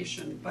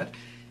self-nomination, but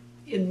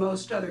in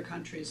most other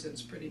countries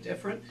it's pretty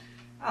different.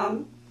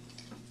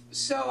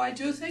 So I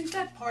do think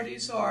that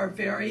parties are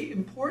very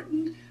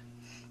important.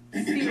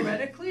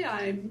 Theoretically,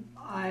 I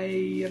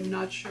am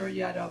not sure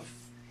yet of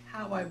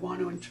how I want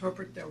to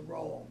interpret their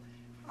role.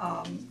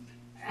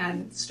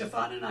 And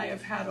Stefan and I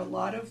have had a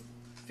lot of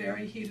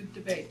very heated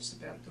debates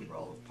about the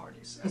role of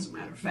parties, as a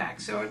matter of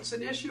fact. So it's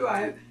an issue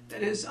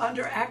that is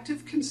under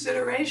active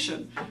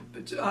consideration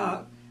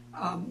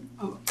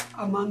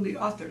among the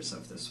authors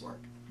of this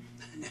work.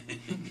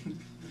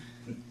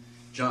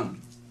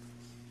 John.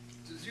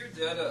 Does your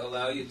data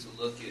allow you to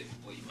look at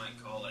what you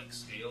might call like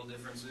scale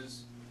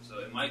differences? So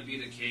it might be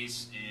the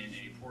case in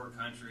a poor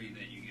country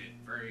that you get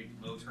very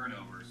low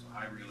turnover, so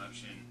high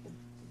reelection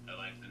at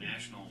like the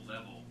national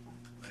level,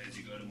 but as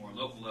you go to more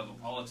local level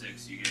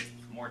politics, you get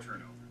more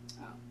turnover.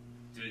 Oh.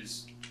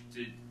 Does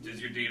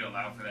your data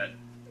allow for that?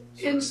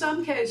 In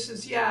some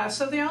cases, yeah.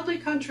 So the only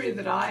country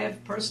that I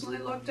have personally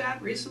looked at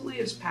recently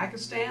is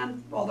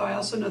Pakistan, although I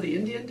also know the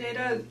Indian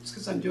data. It's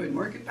because I'm doing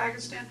work in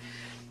Pakistan.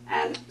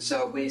 And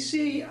so we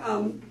see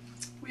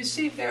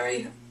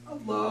very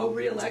low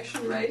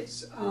re-election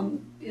rates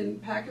in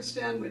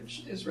Pakistan,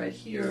 which is right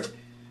here.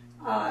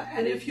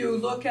 And if you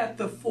look at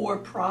the 4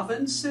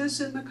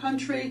 provinces in the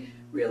country,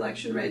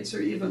 re-election rates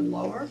are even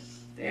lower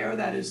there.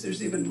 That is,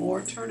 there's even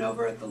more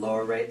turnover at the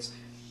lower rates.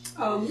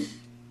 I'm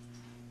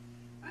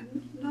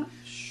not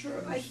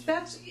sure.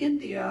 That's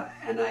India,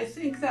 and I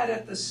think that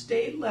at the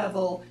state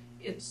level,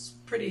 it's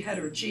pretty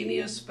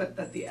heterogeneous, but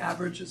that the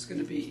average is going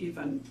to be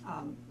even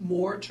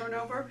more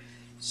turnover.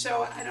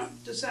 So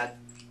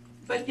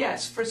but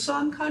yes, for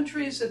some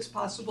countries, it's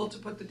possible to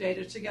put the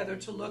data together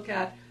to look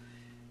at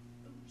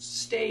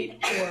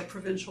state or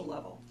provincial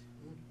level.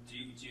 Do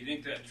you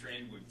think that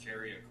trend would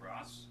carry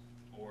across,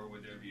 or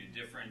would there be a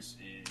difference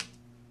in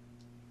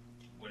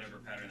whatever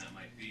pattern that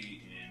might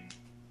be in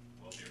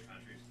wealthier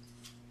countries?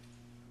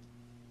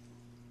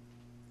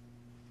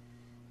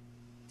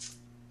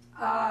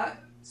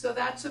 So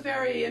that's a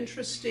very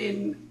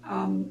interesting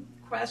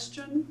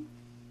question.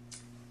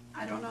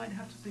 I don't know, I'd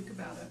have to think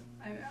about it.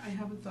 I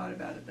haven't thought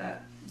about it.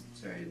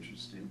 That's very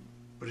interesting.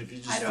 But if you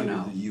just I don't think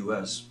know. of the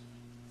U.S.,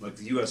 like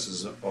the U.S.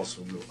 is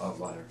also a real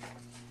outlier.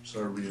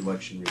 So our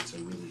re-election rates are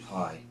really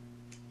high.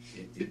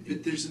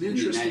 But there's an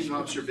interesting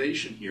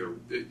observation here,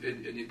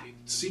 and it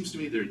seems to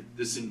me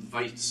this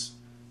invites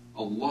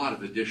a lot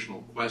of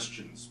additional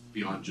questions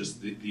beyond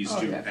just these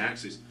two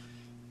axes.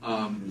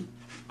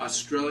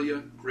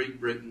 Australia, Great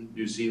Britain,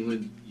 New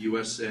Zealand,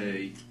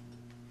 USA,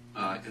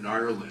 and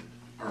Ireland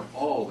are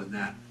all in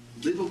that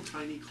little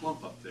tiny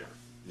clump up there.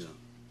 Yeah.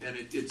 And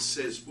it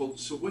says, well,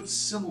 so what's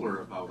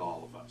similar about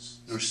all of us?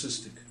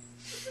 Narcissistic.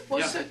 Well,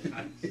 Yeah, so,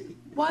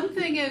 one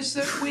thing is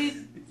that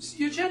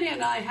Eugenia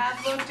and I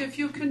have looked, if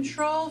you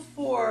control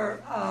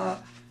for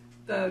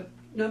the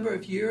number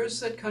of years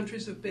that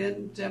countries have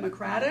been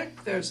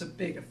democratic, there's a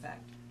big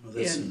effect Oh,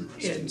 that's in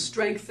interesting.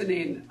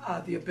 strengthening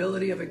the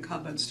ability of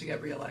incumbents to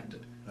get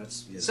reelected.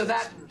 That's, yeah, So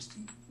that's that-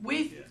 interesting.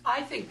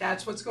 I think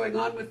that's what's going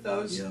on with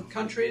those Yeah.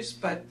 countries,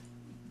 but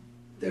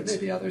there may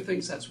be other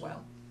things as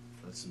well.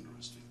 That's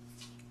interesting.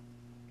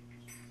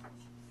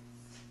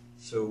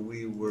 So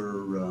we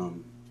were,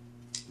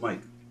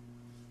 Mike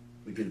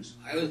McGinnis.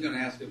 I was going to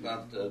ask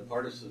about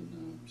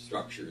partisan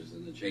structures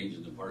and the change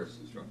in the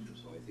partisan structure,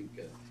 so I think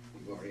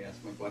you've already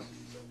asked my question,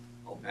 so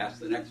I'll pass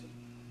the next one.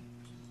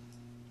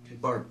 Okay,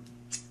 Barb.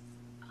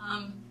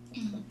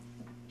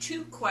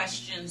 Two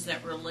questions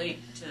that relate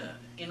to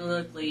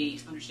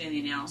analytically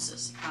understanding the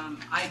analysis.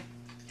 I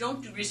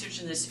don't do research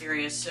in this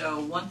area, so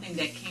one thing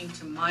that came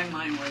to my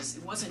mind was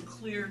it wasn't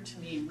clear to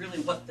me really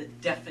what the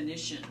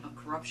definition of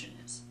corruption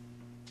is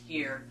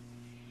here.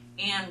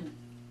 And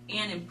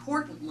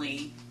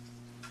importantly,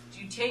 do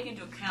you take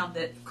into account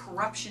that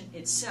corruption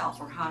itself,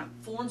 or how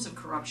forms of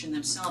corruption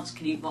themselves,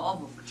 can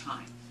evolve over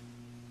time?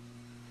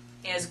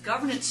 As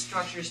governance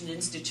structures and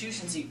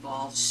institutions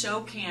evolve,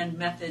 so can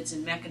methods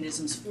and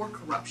mechanisms for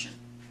corruption.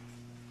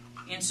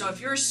 And so if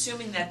you're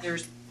assuming that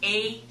there's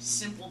a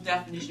simple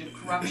definition of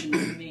corruption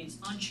that remains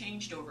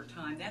unchanged over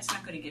time, that's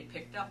not going to get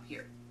picked up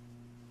here.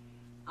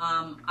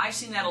 I've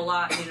seen that a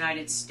lot in the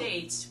United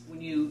States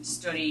when you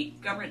study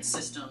governance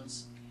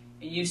systems,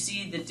 and you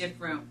see the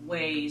different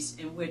ways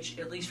in which,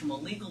 at least from a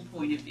legal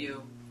point of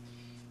view,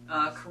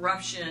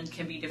 corruption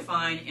can be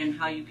defined and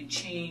how you can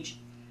change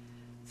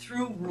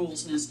through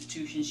rules and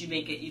institutions.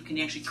 You can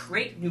actually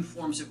create new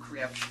forms of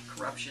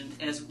corruption,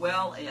 as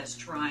well as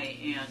try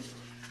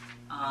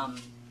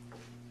and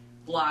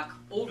block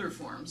older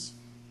forms.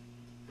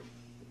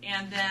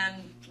 And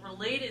then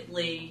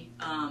relatedly,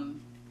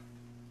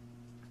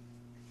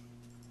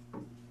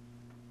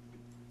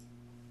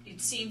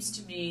 it seems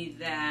to me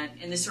that,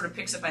 and this sort of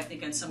picks up, I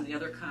think, on some of the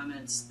other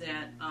comments,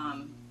 that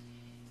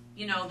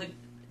the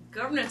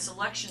governance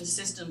election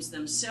systems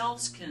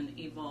themselves can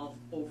evolve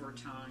over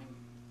time,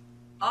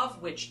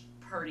 of which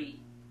party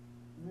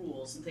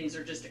rules and things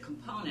are just a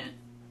component,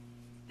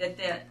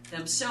 that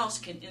themselves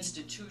can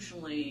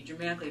institutionally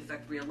dramatically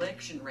affect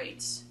re-election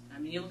rates. I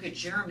mean, you look at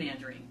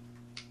gerrymandering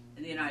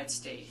in the United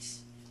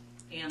States,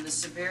 and the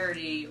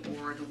severity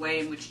or the way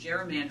in which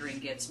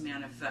gerrymandering gets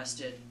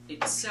manifested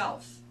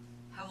itself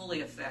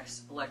heavily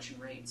affects election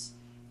rates.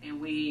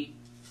 And we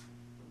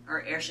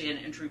are actually at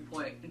an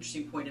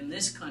interesting point in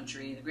this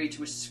country, the degree to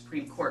which the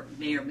Supreme Court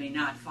may or may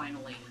not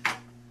finally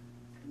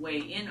weigh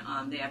in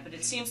on that, but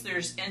it seems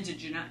there's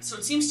endogenous. So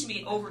it seems to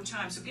me over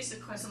time, so it gets to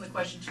some of the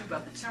question too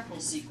about the temporal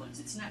sequence.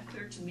 It's not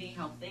clear to me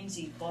how things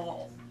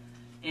evolve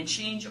and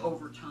change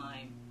over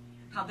time,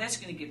 how that's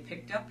going to get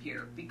picked up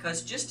here,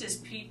 because just as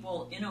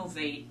people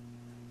innovate,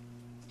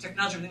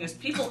 technology, everything else,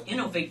 people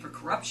innovate for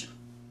corruption.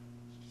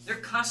 They're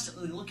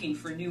constantly looking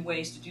for new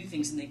ways to do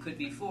things than they could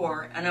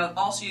before, and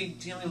also you're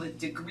dealing with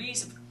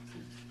degrees of.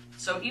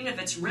 So even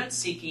if it's rent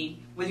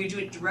seeking, whether you do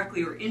it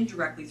directly or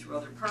indirectly through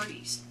other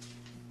parties,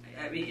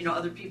 I mean,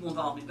 other people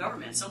involved in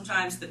government.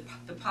 Sometimes the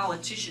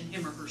politician,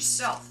 him or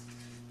herself,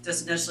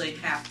 doesn't necessarily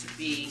have to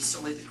be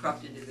solely the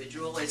corrupt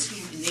individual. It's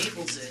who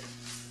enables it,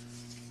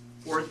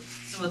 or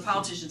some of the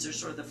politicians are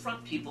sort of the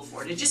front people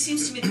for it. It just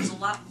seems to me there's a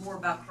lot more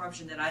about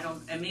corruption that I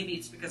don't, and maybe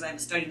it's because I haven't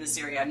studied in this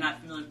area, I'm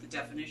not familiar with the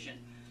definition,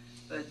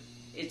 but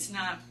it's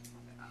not,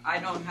 I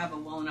don't have a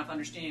well enough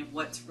understanding of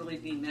what's really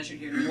being measured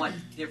here and what,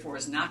 therefore,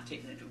 is not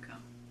taken into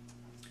account.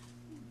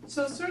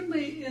 So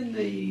certainly in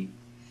the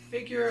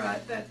figure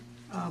that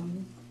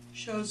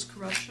shows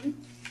corruption,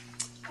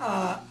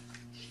 that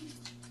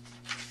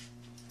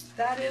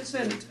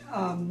isn't,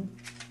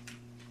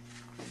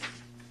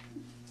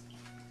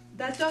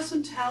 that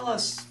doesn't tell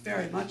us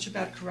very much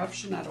about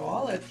corruption at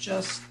all. It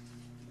just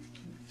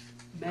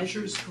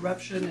measures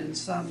corruption in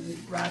some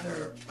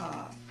rather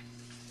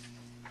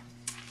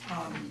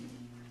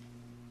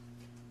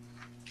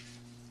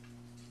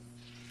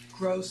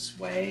gross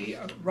way,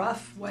 a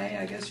rough way,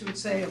 I guess you would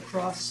say,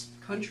 across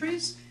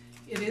countries.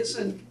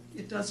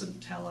 It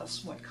doesn't tell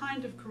us what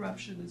kind of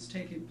corruption is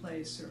taking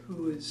place, or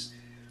who is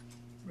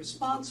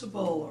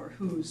responsible, or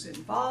who's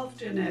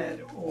involved in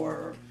it,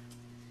 or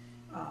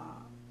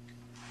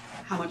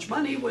how much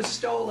money was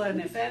stolen,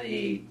 if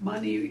any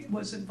money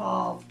was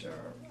involved,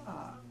 or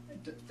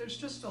there's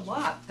just a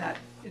lot that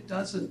it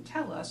doesn't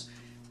tell us.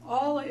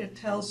 All it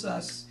tells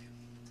us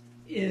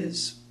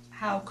is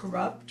how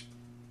corrupt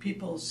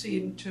people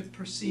seem to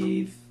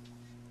perceive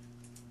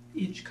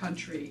each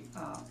country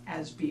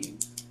as being.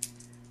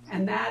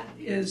 And that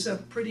is a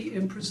pretty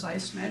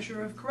imprecise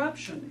measure of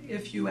corruption.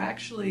 If you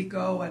actually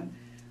go and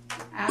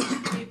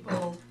ask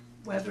people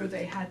whether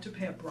they had to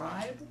pay a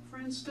bribe, for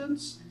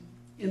instance,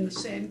 in the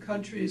same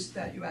countries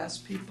that you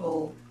ask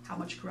people, how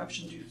much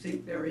corruption do you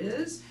think there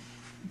is,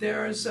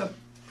 there's a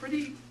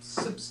pretty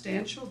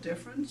substantial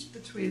difference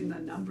between the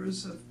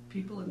numbers of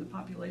people in the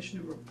population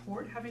who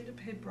report having to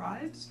pay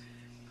bribes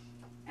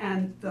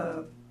and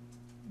the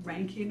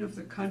ranking of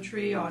the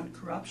country on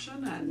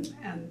corruption,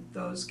 and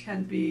those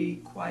can be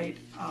quite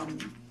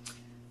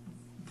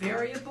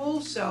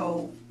variable,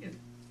 so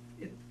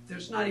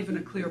there's not even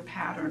a clear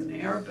pattern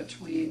there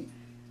between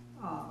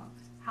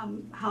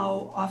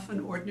how often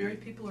ordinary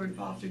people are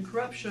involved in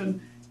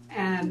corruption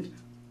and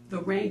the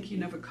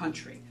ranking of a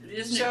country.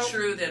 Isn't it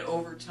true that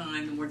over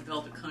time, the more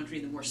developed a country,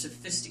 the more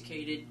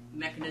sophisticated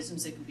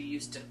mechanisms that can be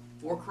used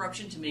for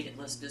corruption to make it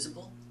less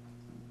visible?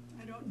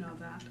 I don't know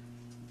that.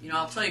 You know,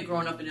 I'll tell you,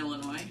 growing up in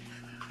Illinois,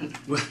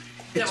 Well,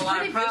 we have a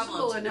lot of Pretty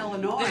visible problems. in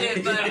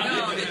Illinois. But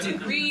no, the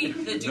degree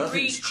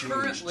Nothing's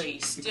currently,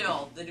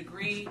 still, the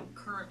degree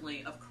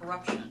currently of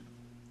corruption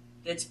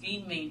that's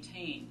being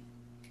maintained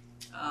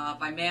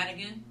by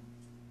Madigan,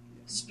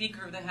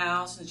 Speaker of the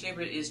House, and the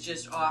Chamber is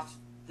just off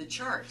the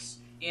charts.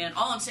 And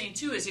all I'm saying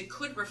too is it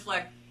could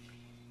reflect,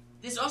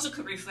 this also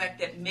could reflect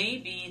that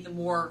maybe the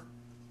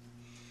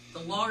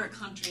longer a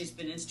country has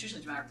been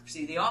institutional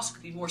democracy, they also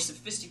could be more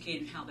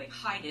sophisticated in how they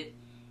hide it,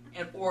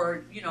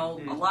 or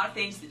a lot of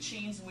things, the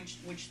chains in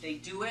which they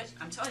do it.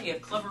 I'm telling you,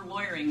 clever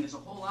lawyering, there's a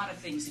whole lot of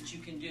things that you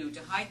can do to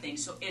hide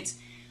things, so it's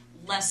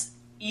less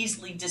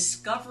easily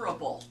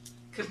discoverable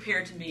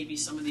compared to maybe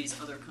some of these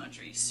other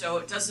countries. So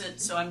it doesn't.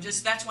 So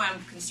that's why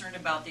I'm concerned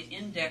about the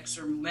index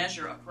or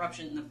measure of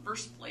corruption in the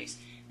first place.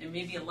 There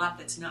may be a lot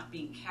that's not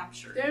being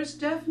captured. There's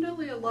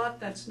definitely a lot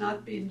that's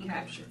not being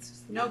captured,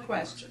 no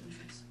question.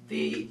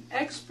 The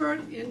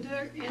expert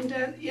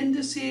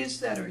indices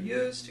that are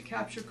used to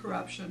capture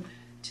corruption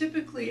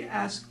typically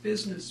ask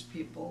business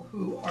people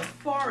who are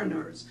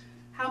foreigners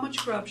how much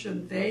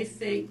corruption they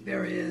think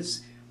there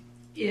is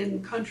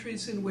in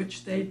countries in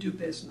which they do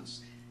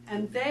business.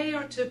 And they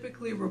are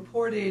typically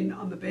reporting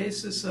on the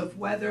basis of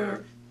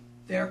whether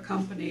their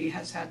company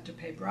has had to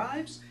pay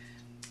bribes,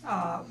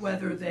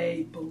 whether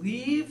they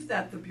believe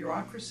that the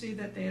bureaucracy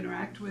that they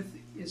interact with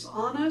is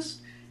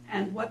honest,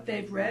 and what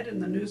they've read in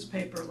the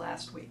newspaper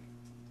last week.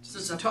 So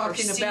it's a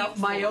Talking about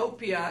perceived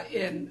myopia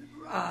in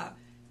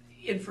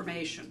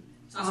information.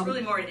 So it's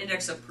really more an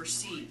index of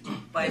perceived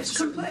by a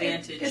certain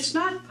vantage. It's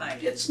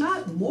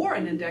not more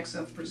an index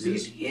of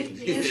perceived. It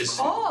is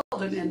called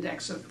an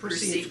index of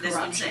perceived That's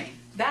what I'm corruption. saying.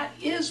 That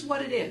is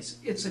what it is.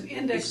 It's an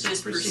index It's of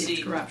just perceived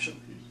perceived. corruption.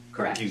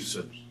 Correct. You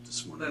said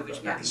this morning But which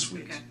about the part?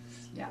 Swedes. Okay.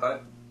 Yeah.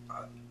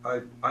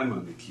 I'm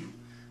on the queue.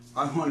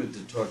 I wanted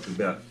to talk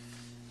about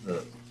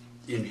the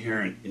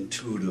inherent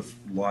intuitive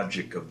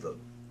logic of the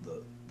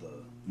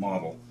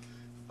model,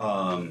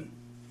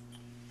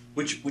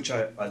 which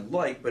I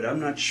like, but I'm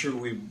not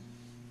sure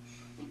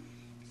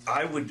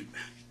I would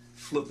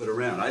flip it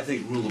around. I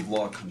think rule of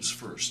law comes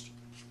first.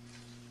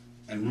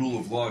 And rule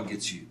of law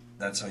gets you,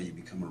 that's how you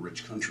become a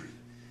rich country.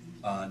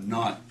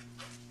 Not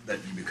that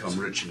you become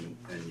rich and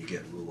you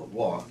get rule of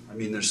law. I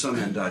mean, there's some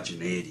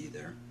endogeneity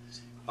there.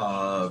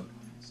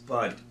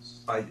 But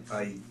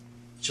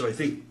so I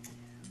think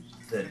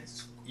that,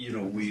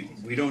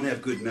 we don't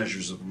have good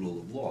measures of rule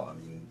of law. I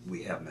mean,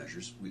 we have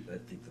measures. I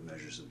think the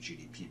measures of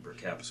GDP per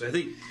capita. So I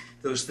think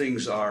those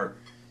things are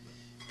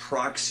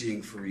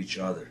proxying for each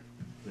other.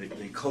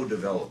 They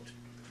co-developed.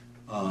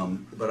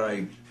 But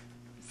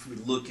if we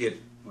look at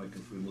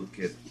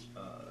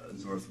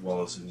North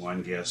Wallace and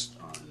Weingast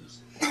on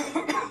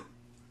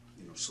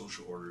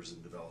social orders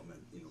and development,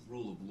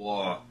 rule of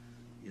law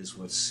is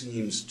what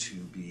seems to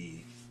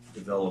be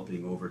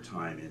developing over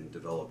time in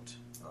developed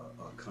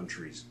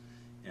countries,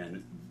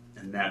 and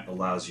that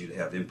allows you to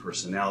have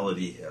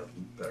impersonality, have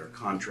better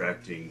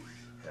contracting,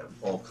 have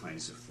all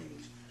kinds of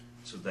things.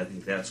 So I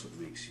think that's what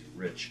makes you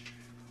rich.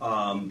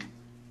 And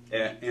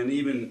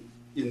even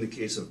in the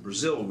case of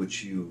Brazil,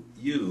 which you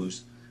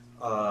used,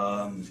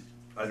 I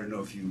don't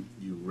know if you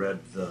read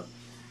the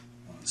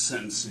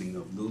sentencing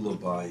of Lula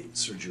by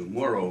Sergio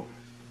Moro,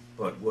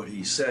 but what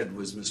he said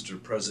was,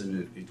 Mr.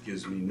 President, it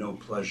gives me no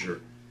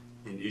pleasure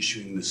in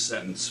issuing this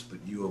sentence, but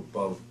you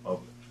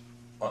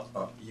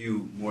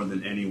more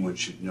than anyone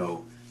should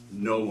know,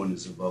 no one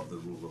is above the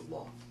rule of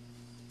law.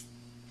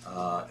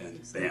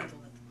 And bam.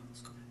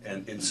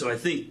 And so I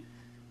think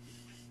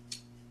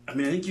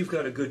you've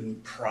got a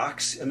good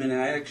proxy.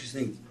 I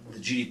actually think the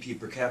GDP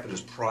per capita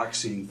is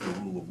proxying for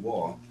rule of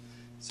law.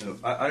 So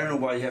I don't know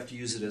why you have to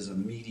use it as a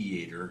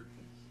mediator,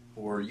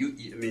 or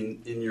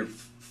in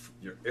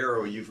your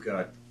arrow you've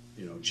got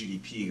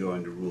GDP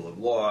going to rule of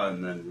law,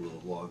 and then rule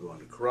of law going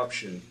to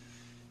corruption.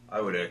 I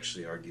would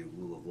actually argue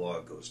rule of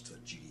law goes to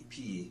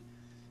GDP,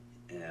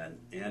 and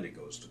it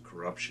goes to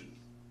corruption.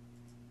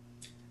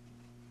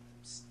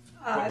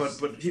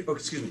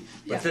 Excuse me.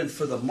 But then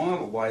for the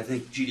model, why I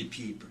think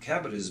GDP per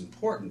capita is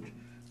important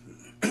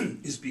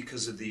is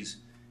because of these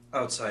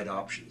outside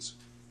options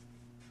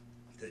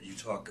that you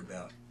talk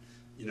about.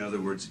 In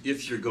other words,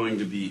 if you're going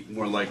to be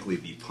more likely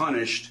to be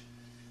punished,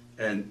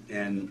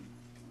 and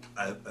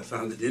I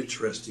found it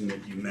interesting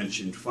that you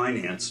mentioned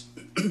finance,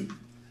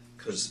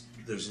 because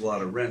there's a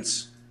lot of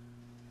rents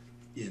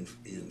in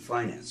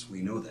finance.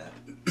 We know that,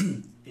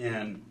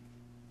 and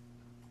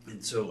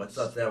so I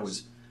thought that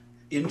was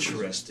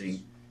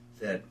interesting.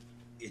 That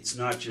it's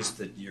not just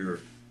that your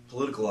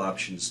political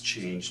options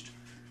changed,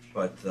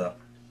 but the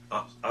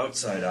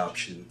outside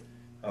option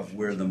of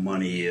where the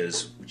money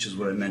is, which is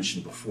what I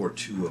mentioned before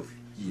too. Of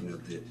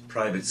the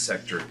private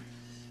sector.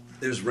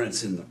 There's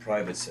rents in the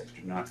private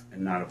sector, not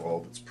of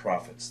all of its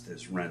profits.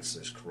 There's rents,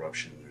 there's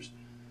corruption, there's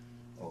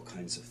all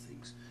kinds of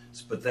things.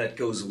 But that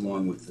goes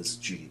along with this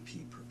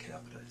GDP per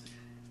capita, I think.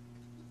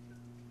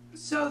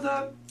 So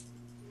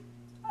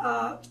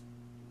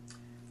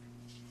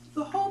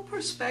the whole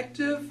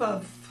perspective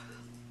of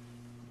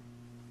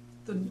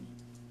the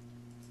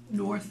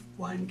North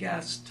wine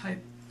gas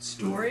type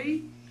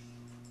story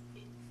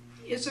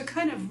is a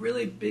kind of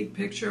really big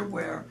picture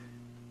where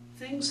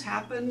things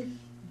happen,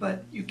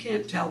 but you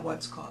can't tell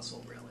what's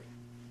causal, really.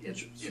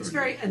 It's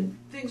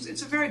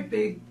a very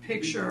big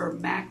picture,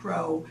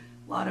 macro,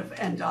 a lot of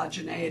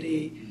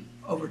endogeneity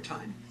over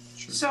time.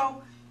 Sure.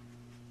 So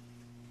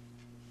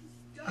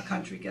a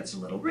country gets a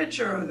little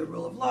richer, the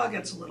rule of law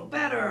gets a little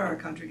better, a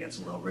country gets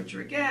a little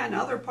richer again,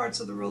 other parts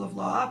of the rule of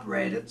law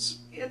operate.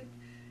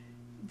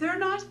 They're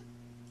not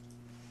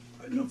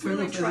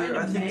really trying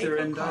to make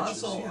a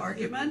causal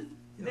argument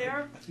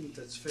there. I think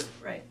that's fair.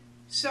 Right.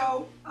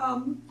 So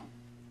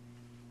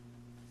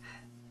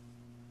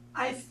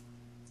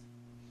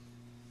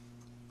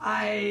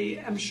I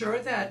am sure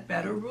that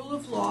better rule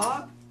of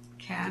law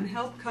can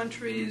help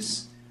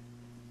countries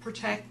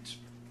protect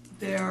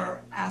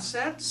their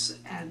assets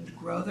and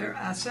grow their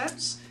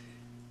assets.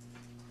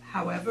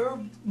 However,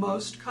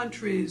 most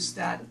countries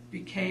that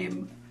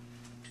became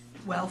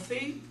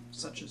wealthy,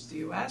 such as the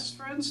US,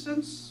 for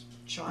instance,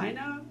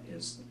 China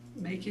is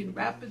making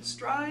rapid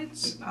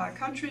strides.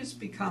 Countries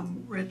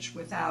become rich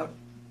without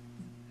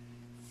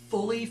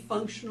fully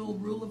functional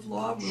rule of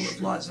law. Rule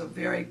of law is a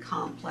very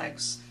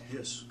complex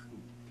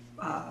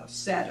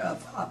set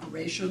of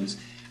operations.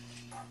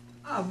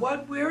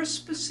 What we're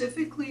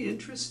specifically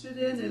interested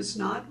in is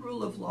not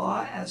rule of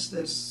law as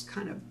this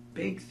kind of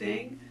big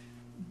thing,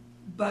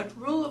 but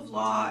rule of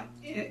law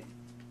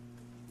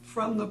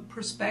from the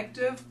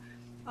perspective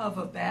of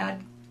a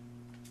bad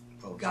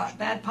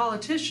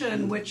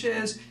politician, which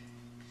is,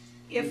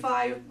 if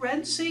I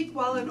rent-seek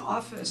while in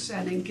office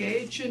and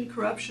engage in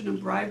corruption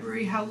and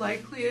bribery, how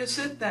likely is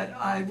it that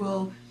I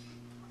will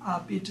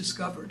be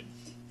discovered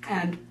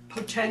and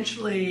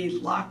potentially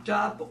locked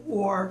up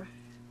or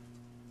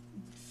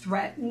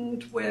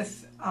threatened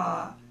with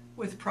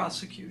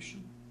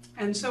prosecution?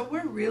 And so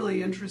we're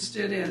really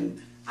interested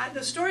in,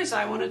 the stories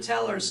I want to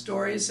tell are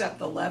stories at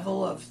the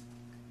level of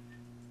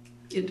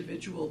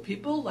individual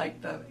people, like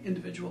the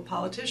individual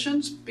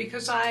politicians,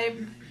 because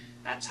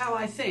that's how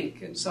I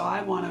think. And so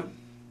I want to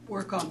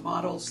work on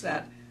models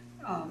that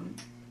talk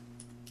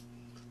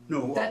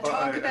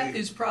about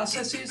these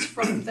processes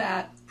from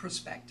that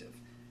perspective.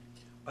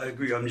 I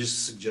agree. I'm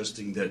just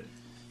suggesting that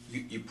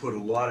you put a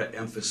lot of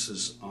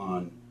emphasis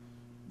on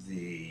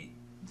the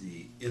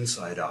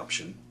inside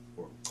option,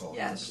 or call it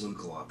the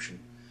political option,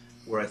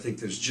 where I think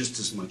there's just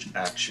as much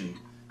action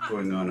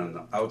going on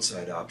the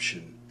outside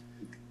option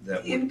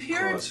that would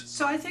cause.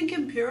 So I think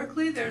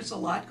empirically there's a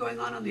lot going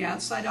on the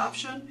outside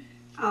option.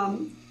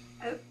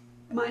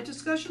 My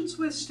discussions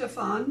with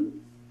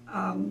Stefan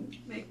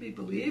make me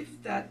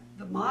believe that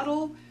the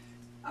model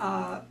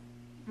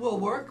will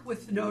work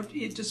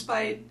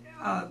despite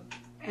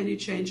any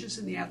changes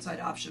in the outside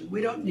option.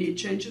 We don't need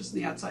changes in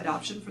the outside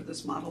option for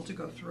this model to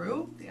go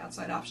through. The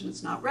outside option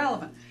is not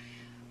relevant.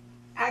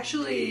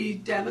 Actually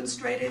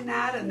demonstrating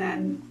that and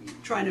then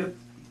trying to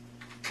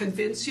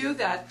convince you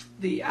that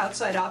the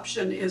outside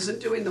option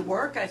isn't doing the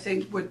work, I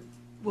think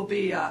will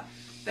be a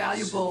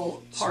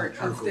valuable part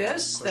of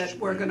this that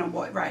we're going to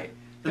want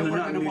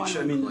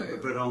to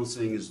include. But all I'm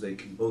saying is they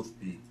can both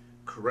be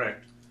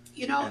correct,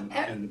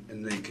 and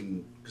they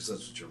can, because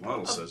that's what your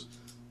model says,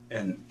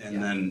 and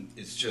then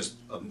it's just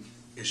an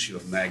issue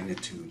of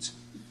magnitudes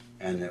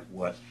and at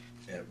what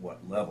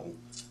level.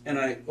 And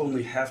I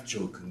only half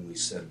jokingly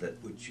said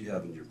that, which you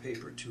have in your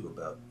paper too,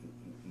 about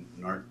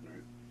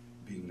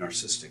being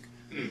narcissistic.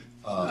 You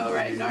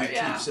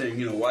keep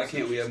saying, why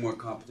can't we have more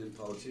competent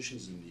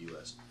politicians in the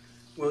U.S.?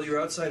 Well, your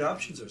outside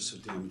options are so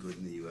damn good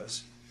in the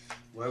U.S.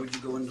 Why would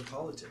you go into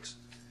politics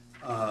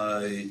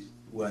unless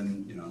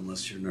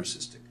you're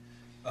narcissistic?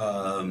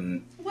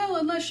 Well,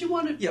 unless you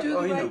want to do the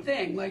right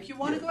thing. Like, you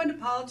want to go into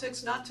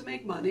politics not to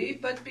make money,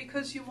 but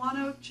because you want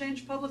to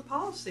change public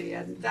policy.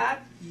 And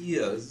that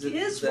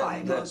is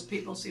why most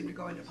people seem to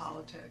go into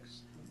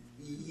politics.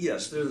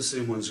 Yes, they're the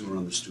same ones who are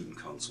on the student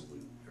council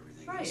and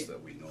everything else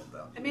that we know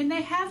about. I mean,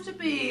 they have to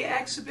be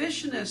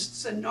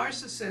exhibitionists and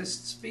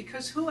narcissists,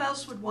 because who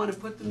else would want to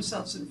put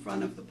themselves in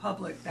front of the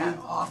public that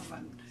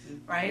often,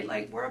 right?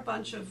 Like, we're a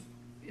bunch of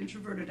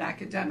introverted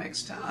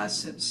academics. To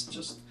us, it's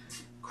just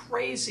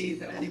crazy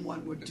that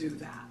anyone would do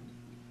that.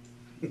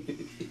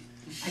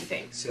 I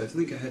think. See, I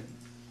think I had...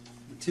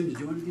 Tim, did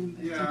you want to get him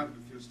back?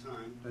 Yeah, there's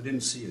time. I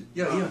didn't see it.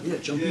 Yeah,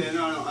 jump in. Yeah,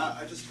 no,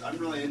 I'm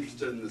really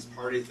interested in this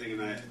party thing,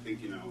 and I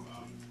think,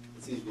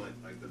 it seems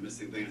like the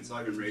missing thing. It's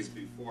all been raised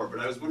before, but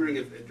I was wondering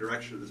if a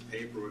direction of this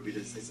paper would be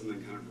to say something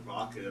kind of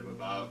provocative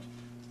about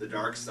the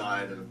dark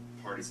side of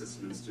party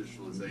system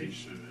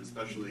institutionalization, and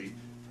especially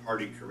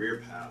party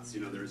career paths.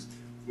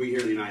 We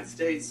here in the United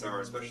States are,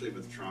 especially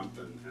with Trump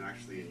and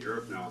actually in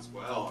Europe now as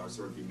well, are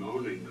sort of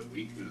bemoaning the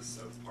weakness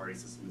of party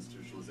system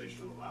institutionalization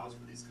that allows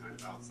for these kind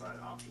of outside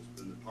options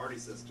within the party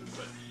system.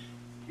 But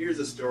here's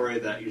a story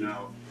that, it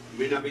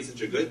may not be such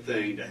a good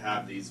thing to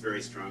have these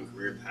very strong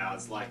career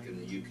paths like in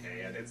the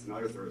UK. And it's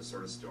another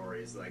sort of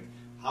story. It's like,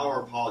 how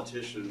are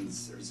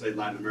politicians, or say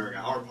Latin America,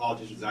 how are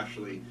politicians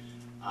actually,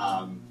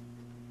 how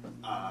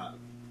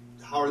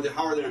are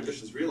their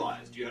ambitions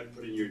realized? Do you have to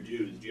put in your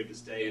dues? Do you have to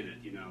stay in it?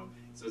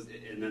 So,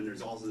 and then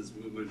there's also this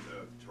movement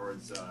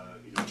towards,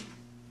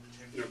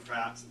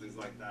 technocrats and things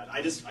like that.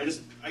 I guess,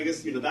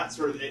 that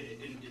sort of, it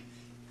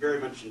very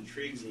much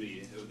intrigues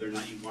me whether or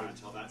not you want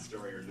to tell that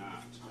story or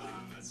not.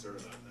 That's sort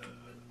of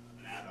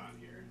an add-on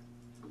here.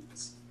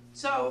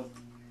 So,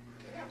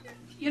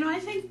 I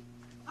think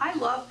I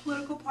love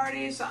political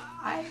parties.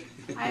 I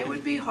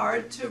would be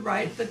hard to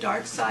write the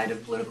dark side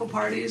of political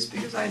parties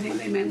because I think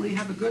they mainly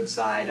have a good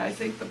side. I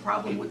think the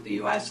problem with the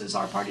U.S. is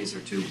our parties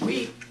are too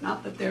weak,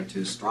 not that they're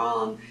too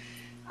strong.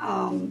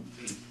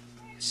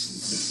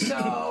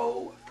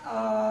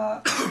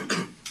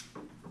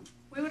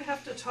 We would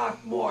have to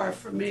talk more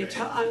for me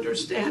to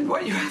understand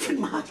what you have in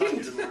mind.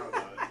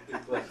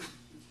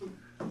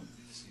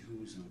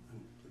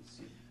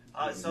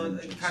 So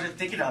kind of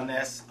thinking on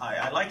this,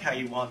 I like how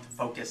you want to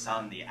focus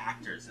on the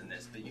actors in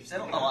this, but you've said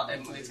a lot,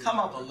 and it's come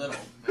up a little,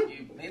 but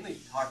you mainly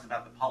talked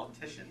about the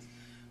politicians.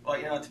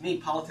 Well, to me,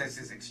 politics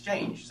is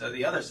exchange, so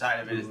the other side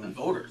of it is the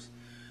voters.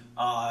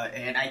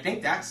 And I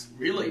think that's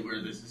really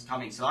where this is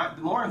coming. So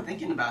the more I'm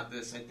thinking about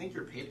this, I think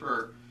your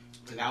paper,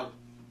 without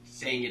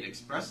saying it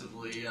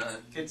expressively,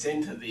 fits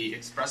into the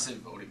expressive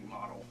voting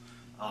model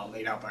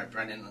laid out by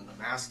Brennan and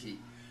Lemaski,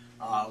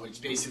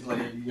 which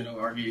basically,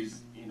 argues,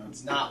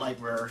 it's not like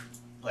we're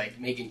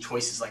making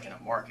choices like in a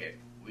market.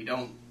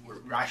 We're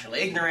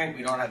rationally ignorant.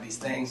 We don't have these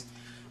things.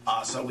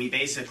 So we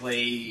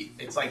basically,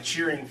 it's like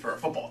cheering for a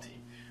football team,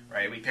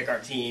 right? We pick our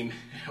team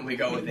and we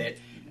go with it.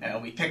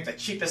 We pick the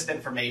cheapest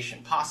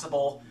information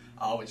possible,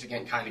 which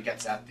again kind of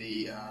gets at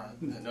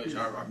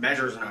our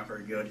measures are not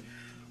very good.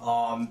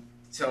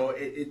 So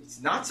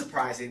it's not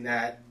surprising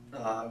that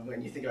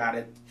when you think about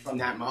it from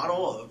that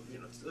model of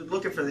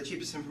looking for the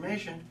cheapest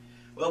information,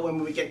 well,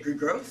 when we get good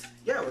growth,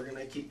 yeah, we're going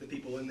to keep the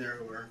people in there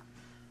who are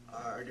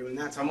doing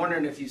that. So I'm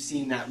wondering if you've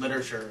seen that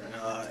literature,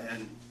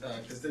 and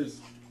because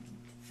there's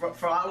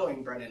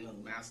following Brennan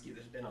and Lemaski,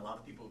 there's been a lot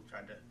of people who've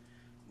tried to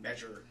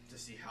measure to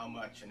see how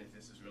much and if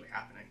this is really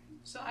happening.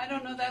 So I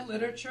don't know that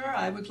literature.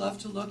 I would love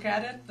to look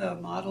at it. The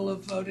model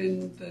of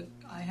voting that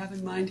I have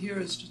in mind here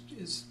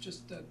is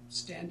just the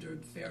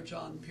standard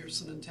Fairjohn,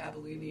 Pearson, and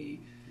Tabellini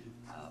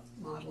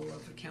model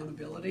of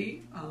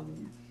accountability.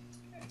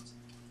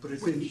 But I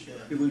think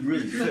it would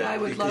really fit. But I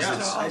would love to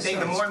also. I think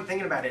the more I'm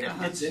thinking about it, it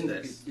fits in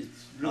this.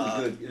 It's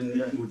really good, and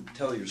it would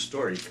tell your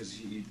story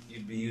because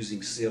you'd be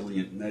using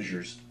salient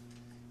measures.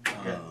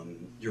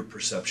 Your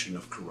perception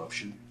of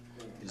corruption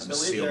is a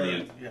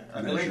salient measure.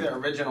 I believe their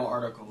original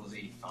article was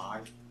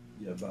 85.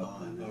 Yeah, about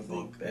then. In their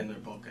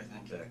book, I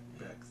think.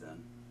 Back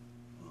then.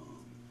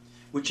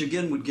 Which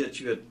again would get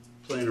you at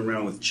playing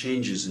around with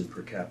changes in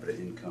per capita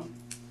income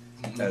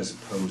as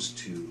opposed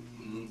to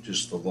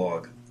just the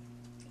log.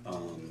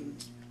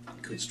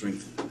 Could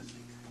strengthen it, I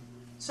think.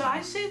 So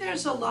I see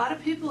there's a lot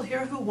of people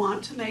here who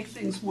want to make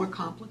things more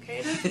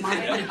complicated.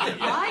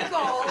 My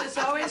goal is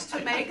always to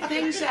make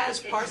things as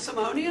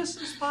parsimonious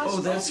as possible.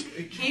 Oh, that's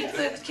keep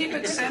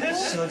it simple.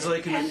 Sounds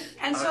like an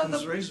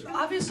Occam's razor.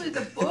 Obviously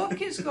the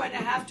book is going to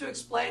have to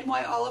explain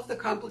why all of the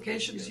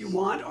complications you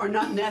want are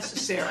not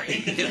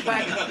necessary.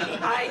 But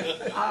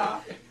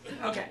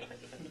okay.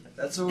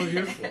 That's what we're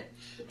here for.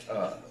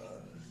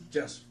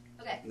 Jess.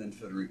 Okay. And then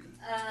Federica.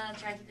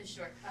 Try to keep this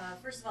short.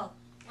 First of all,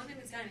 one thing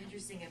that's kind of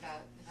interesting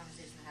about the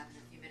conversation that happened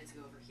a few minutes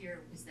ago over here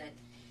is that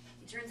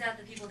it turns out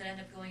the people that end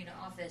up going into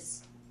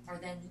office are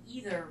then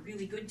either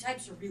really good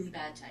types or really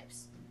bad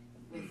types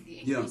with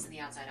the increase in the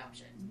outside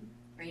option,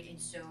 right? And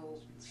so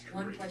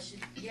one question,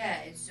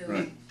 and so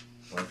the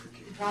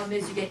problem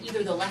is you get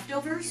either the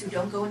leftovers who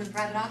don't go into the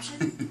private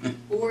option,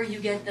 or you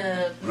get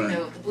the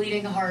the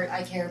bleeding heart,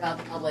 I care about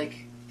the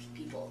public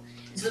people.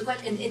 And so the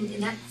question,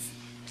 and that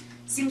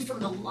seems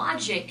from the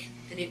logic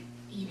that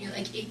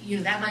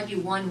that might be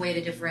one way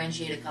to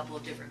differentiate a couple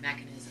of different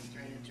mechanisms,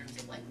 right? In terms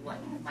of what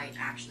might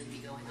actually be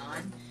going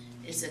on,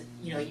 is that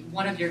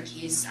one of your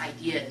case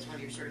ideas, one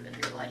of your sort of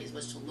empirical ideas,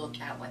 was to look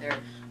at whether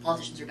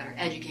politicians are better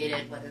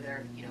educated, whether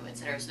they're et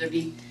cetera. So there'd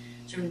be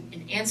sort of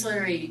an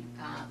ancillary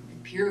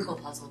empirical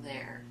puzzle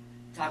there,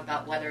 talk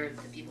about whether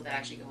the people that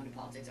actually go into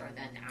politics are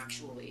then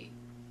actually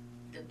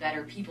the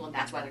better people, and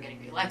that's why they're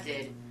getting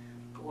reelected,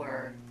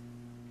 or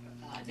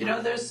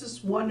there's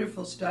this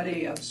wonderful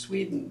study of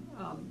Sweden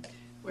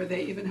where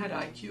they even had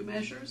IQ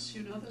measures.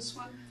 You know this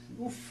one?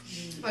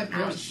 by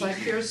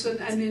Pearson.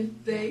 I mean,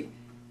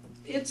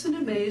 it's an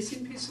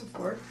amazing piece of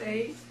work.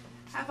 They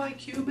have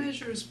IQ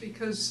measures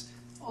because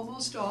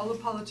almost all the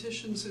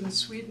politicians in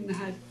Sweden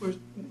had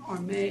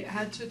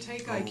to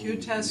take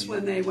IQ tests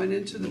when they went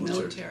into the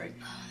military.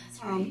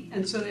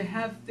 And so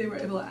they were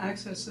able to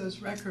access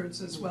those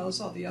records as well as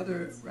all the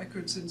other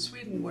records in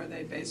Sweden where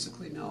they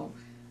basically know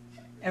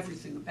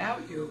everything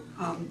about you.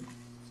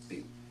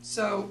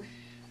 So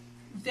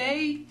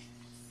they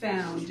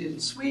found in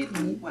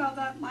Sweden, well,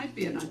 that might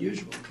be an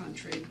unusual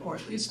country, or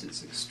at least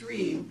it's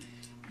extreme.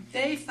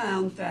 They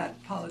found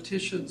that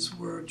politicians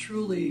were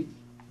truly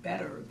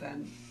better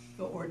than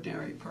the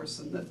ordinary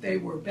person, that they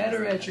were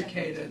better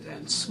educated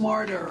and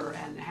smarter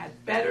and had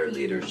better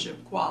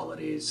leadership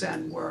qualities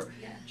and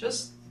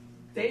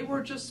they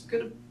were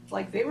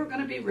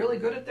gonna be really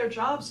good at their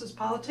jobs as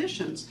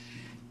politicians.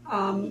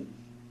 I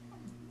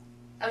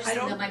was just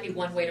thinking that might be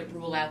one way to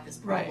rule out this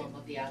problem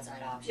of the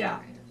outside option. Yeah.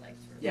 Kind of like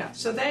sort of Yeah,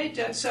 so they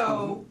did,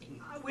 so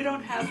we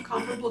don't have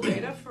comparable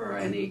data for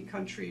any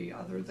country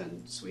other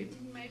than Sweden,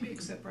 maybe,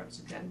 except perhaps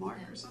Denmark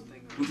or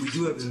something. We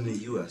do have it in the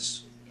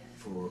U.S.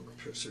 for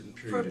a certain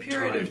period of time. For a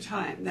period of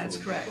time, that's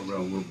correct.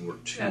 Around World War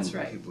II, That's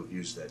right. people have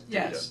used that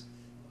data Yes.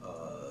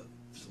 To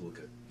look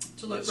at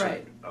Right.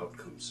 certain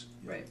outcomes.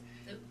 Right.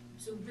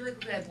 So really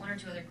quickly, I have one or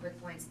two other quick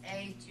points.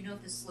 A, do you know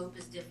if the slope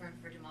is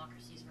different for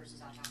democracies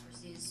versus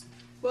autocracies?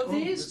 Well,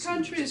 these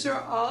countries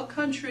are all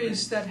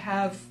countries that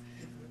have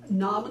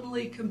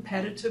nominally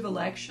competitive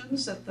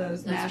elections at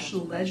the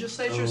national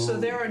legislature, so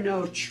there are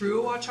no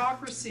true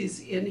autocracies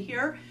in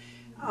here.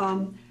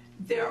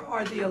 There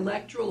are the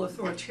electoral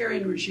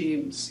authoritarian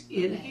regimes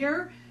in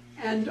here,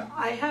 and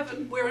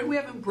we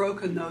haven't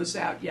broken those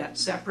out yet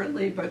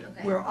separately, but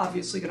we're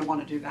obviously going to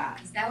want to do that.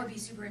 Because that would be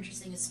super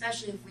interesting,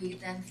 especially if we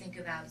then think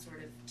about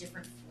sort of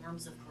different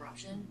forms of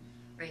corruption,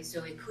 right?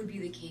 So it could be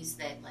the case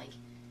that like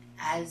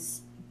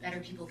as better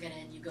people get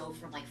in, you go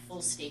from like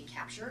full state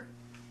capture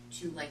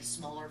to like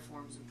smaller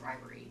forms of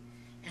bribery.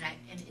 And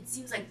it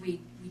seems like we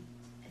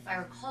if I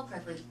recall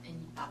correctly,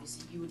 and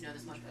obviously you would know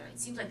this much better, it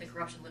seems like the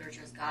corruption literature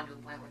has gotten to a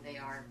point where they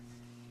are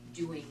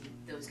doing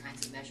those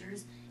kinds of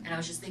measures. And I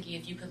was just thinking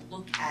if you could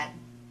look at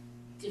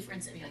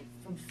difference, I mean like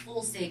from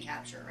full state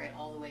capture, right,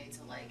 all the way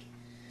to like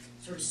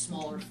sort of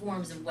smaller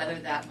forms, and whether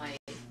that might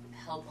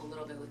help a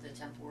little bit with the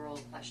temporal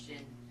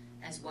question,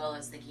 as well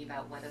as thinking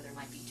about whether there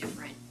might be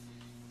different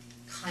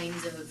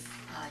kinds of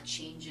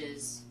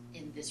changes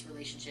in this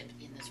relationship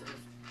in the sort of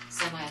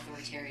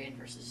semi-authoritarian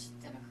versus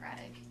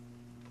democratic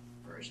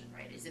version,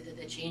 right? Is it that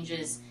the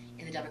changes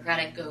in the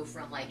democratic go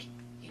from like,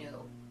 you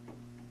know,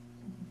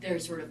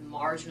 there's sort of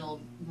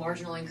marginal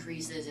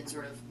increases in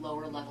sort of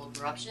lower level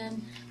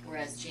corruption,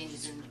 whereas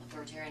changes in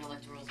authoritarian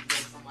electorals go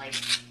from like,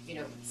 you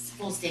know,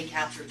 full state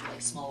capture to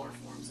like smaller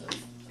forms of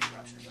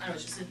corruption. I don't know,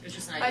 it's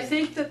just an idea. I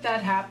think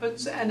that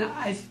happens, and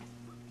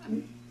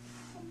I'm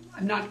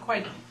not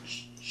quite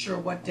sure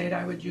what data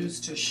I would use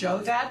to show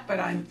that, but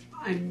I'm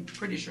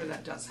pretty sure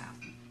that does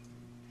happen.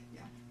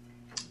 Yeah.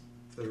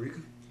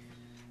 Federica?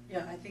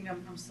 Yeah, I think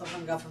I'm still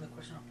hung up on the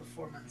question of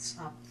performance.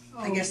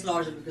 I guess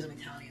largely because I'm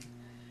Italian.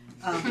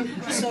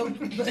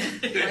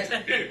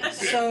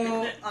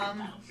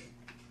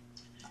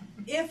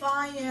 If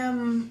I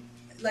am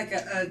like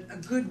a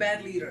good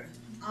bad leader,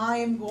 I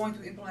am going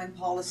to implement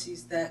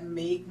policies that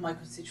make my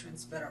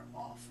constituents better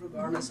off,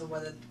 regardless of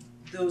whether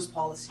those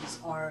policies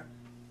are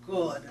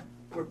good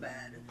or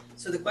bad.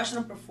 So the question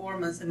of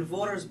performance and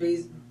voters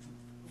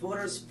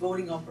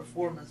voting on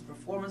performance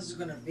is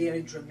going to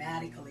vary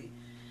dramatically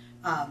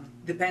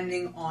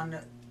depending on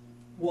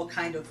what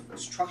kind of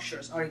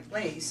structures are in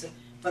place,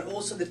 but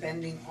also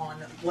depending on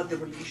what the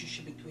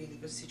relationship between the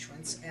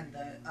constituents and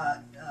the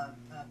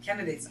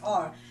candidates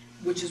are,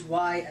 which is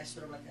why I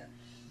sort of like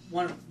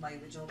one of my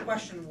original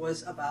question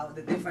was about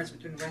the difference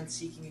between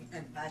rent-seeking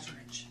and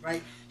patronage,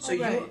 right? So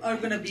you are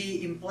going to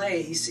be in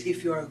place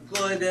if you're a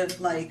good,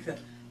 like,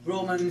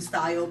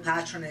 Roman-style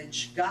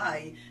patronage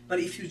guy, but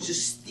if you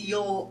just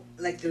steal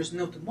like there's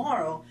no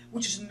tomorrow,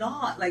 which is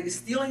not, like,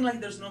 stealing like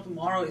there's no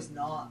tomorrow is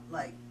not,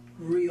 like,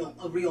 a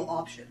real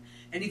option.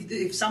 And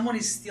if someone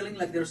is stealing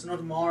like there's no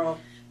tomorrow,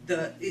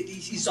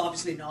 he's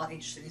obviously not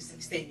interested in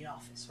staying in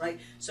office, right?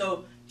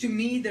 So to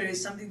me, there is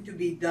something to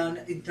be done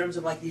in terms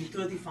of like the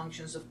utility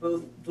functions of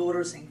both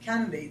voters and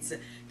candidates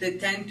that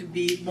tend to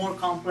be more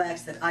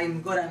complex, that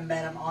I'm good, I'm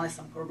bad, I'm honest,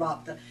 I'm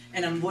corrupt,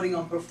 and I'm voting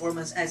on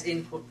performance as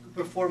input,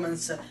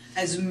 performance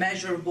as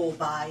measurable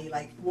by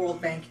like World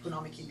Bank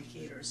economic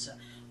indicators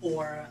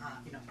or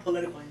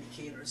political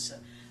indicators.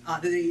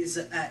 There is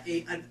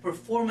a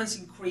performance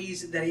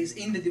increase that is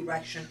in the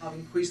direction of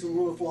increased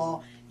rule of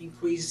law,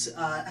 increased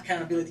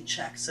accountability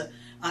checks.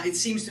 It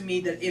seems to me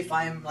that if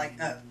I'm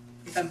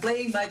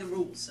playing by the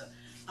rules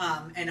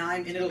and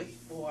I'm in Italy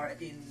or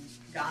in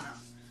Ghana,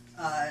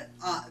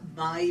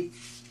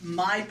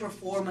 my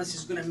performance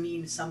is going to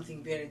mean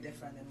something very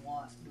different than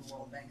what the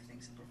World Bank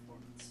thinks a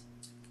performance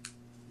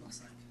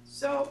looks like.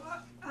 So,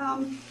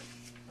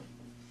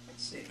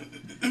 let's see.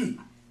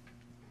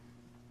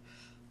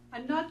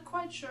 I'm not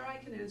quite sure I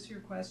can answer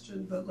your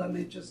question, but let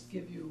me just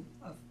give you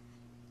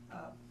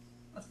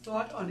a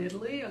thought on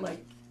Italy,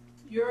 like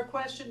your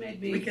question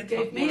We can gave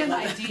talk me more an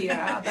about it.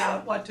 idea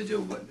about what to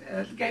do,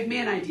 gave me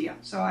an idea.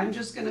 So I'm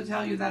just gonna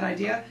tell you that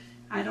idea.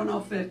 I don't know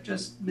if it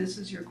just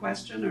misses your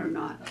question or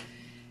not.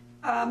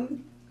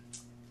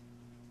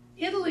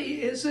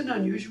 Italy is an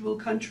unusual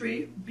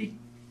country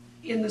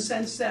in the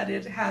sense that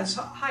it has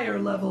higher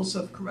levels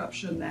of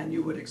corruption than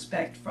you would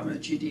expect from a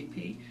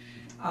GDP.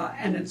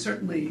 And it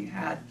certainly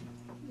had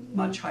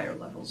much higher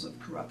levels of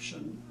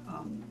corruption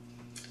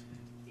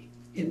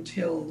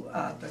until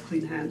the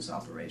Clean Hands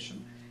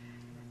operation.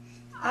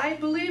 I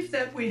believe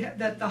that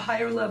that the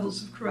higher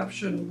levels of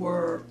corruption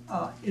were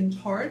in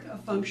part a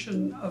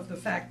function of the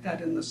fact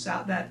that in the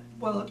South,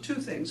 well, two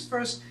things.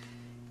 First,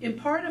 in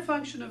part a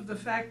function of the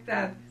fact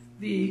that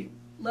the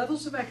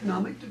levels of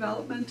economic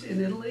development in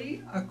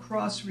Italy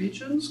across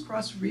regions,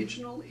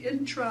 cross-regional,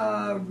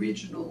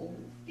 intra-regional,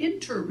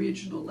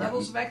 inter-regional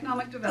levels of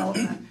economic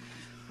development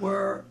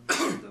were,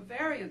 the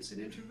variance in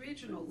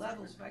interregional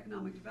levels of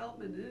economic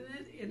development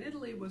in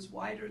Italy was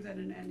wider than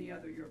in any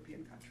other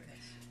European country.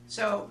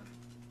 So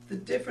the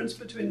difference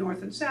between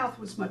North and South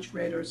was much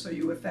greater, so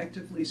you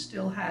effectively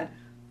still had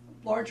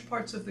large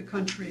parts of the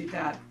country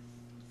that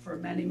for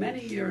many,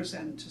 many years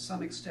and to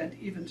some extent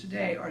even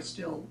today are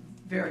still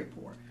very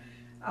poor.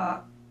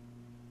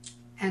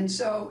 And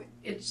so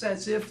it's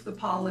as if the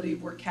polity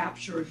were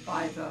captured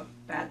by the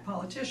bad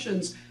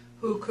politicians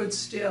who could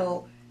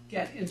still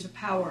get into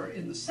power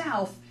in the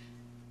South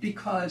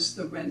because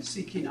the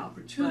rent-seeking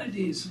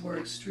opportunities were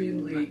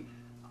extremely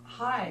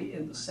high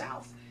in the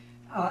South.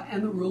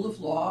 And the rule of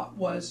law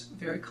was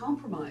very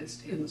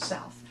compromised in the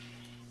South.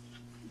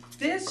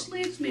 This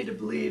leads me to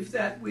believe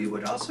that we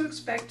would also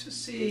expect to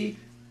see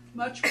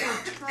much more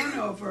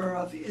turnover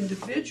of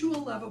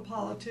individual level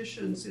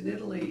politicians in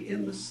Italy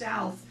in the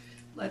South,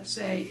 let's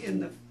say in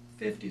the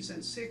 50s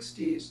and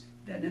 60s,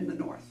 than in the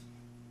North.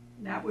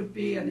 That would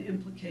be an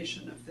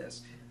implication of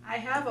this. I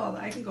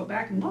can go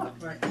back and look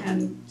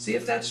and see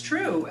if that's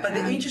true. But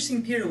the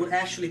interesting period would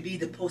actually be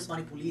the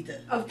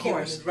post-Manipulita Of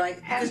course. period, right?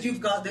 Because you've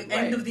got the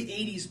end of the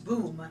 80s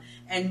boom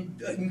and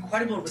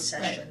incredible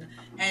recession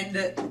and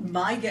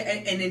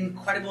an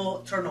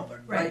incredible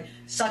turnover, right?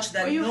 Such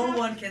that no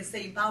one can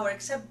stay in power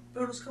except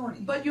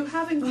Berlusconi. But you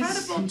have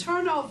incredible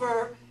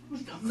turnover.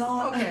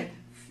 No, okay.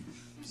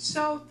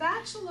 So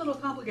that's a little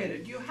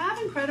complicated. You have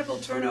incredible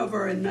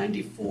turnover in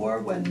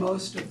 '94 when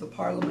most of the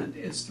parliament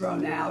is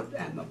thrown out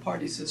and the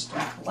party system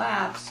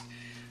collapsed.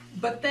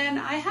 But then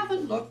I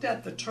haven't looked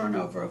at the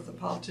turnover of the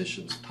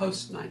politicians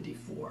post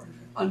 '94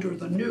 under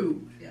the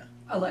new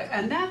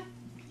and that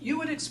you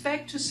would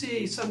expect to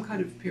see some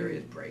kind of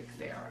period break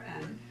there.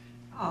 And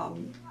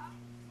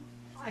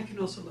I can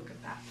also look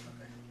at that.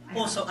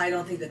 Also, I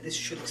don't think that this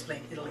should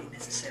explain Italy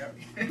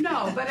necessarily.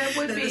 No, but it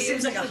would be. It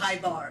seems like a high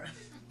bar.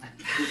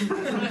 It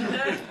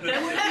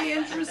would be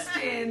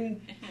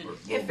interesting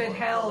if it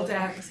held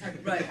at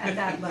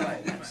that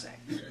level, let's say.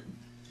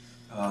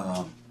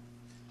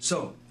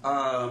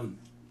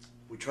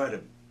 We try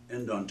to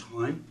end on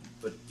time,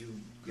 but you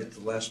get the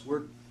last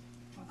word.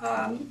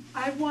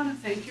 I want to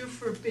thank you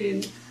for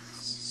being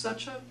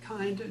such a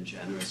kind and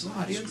generous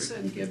audience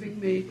and giving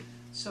me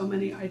so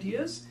many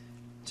ideas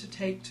to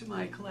take to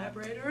my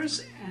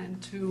collaborators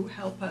and to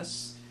help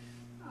us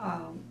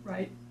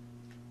write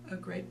a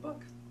great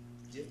book.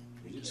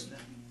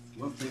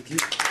 Well, thank you.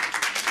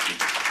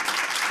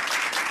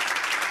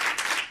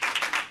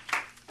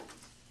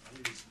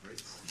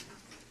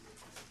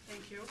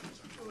 Thank you.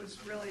 It was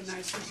really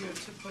nice of you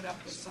to put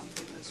up with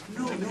something that's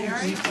No,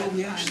 preliminary.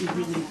 we actually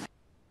really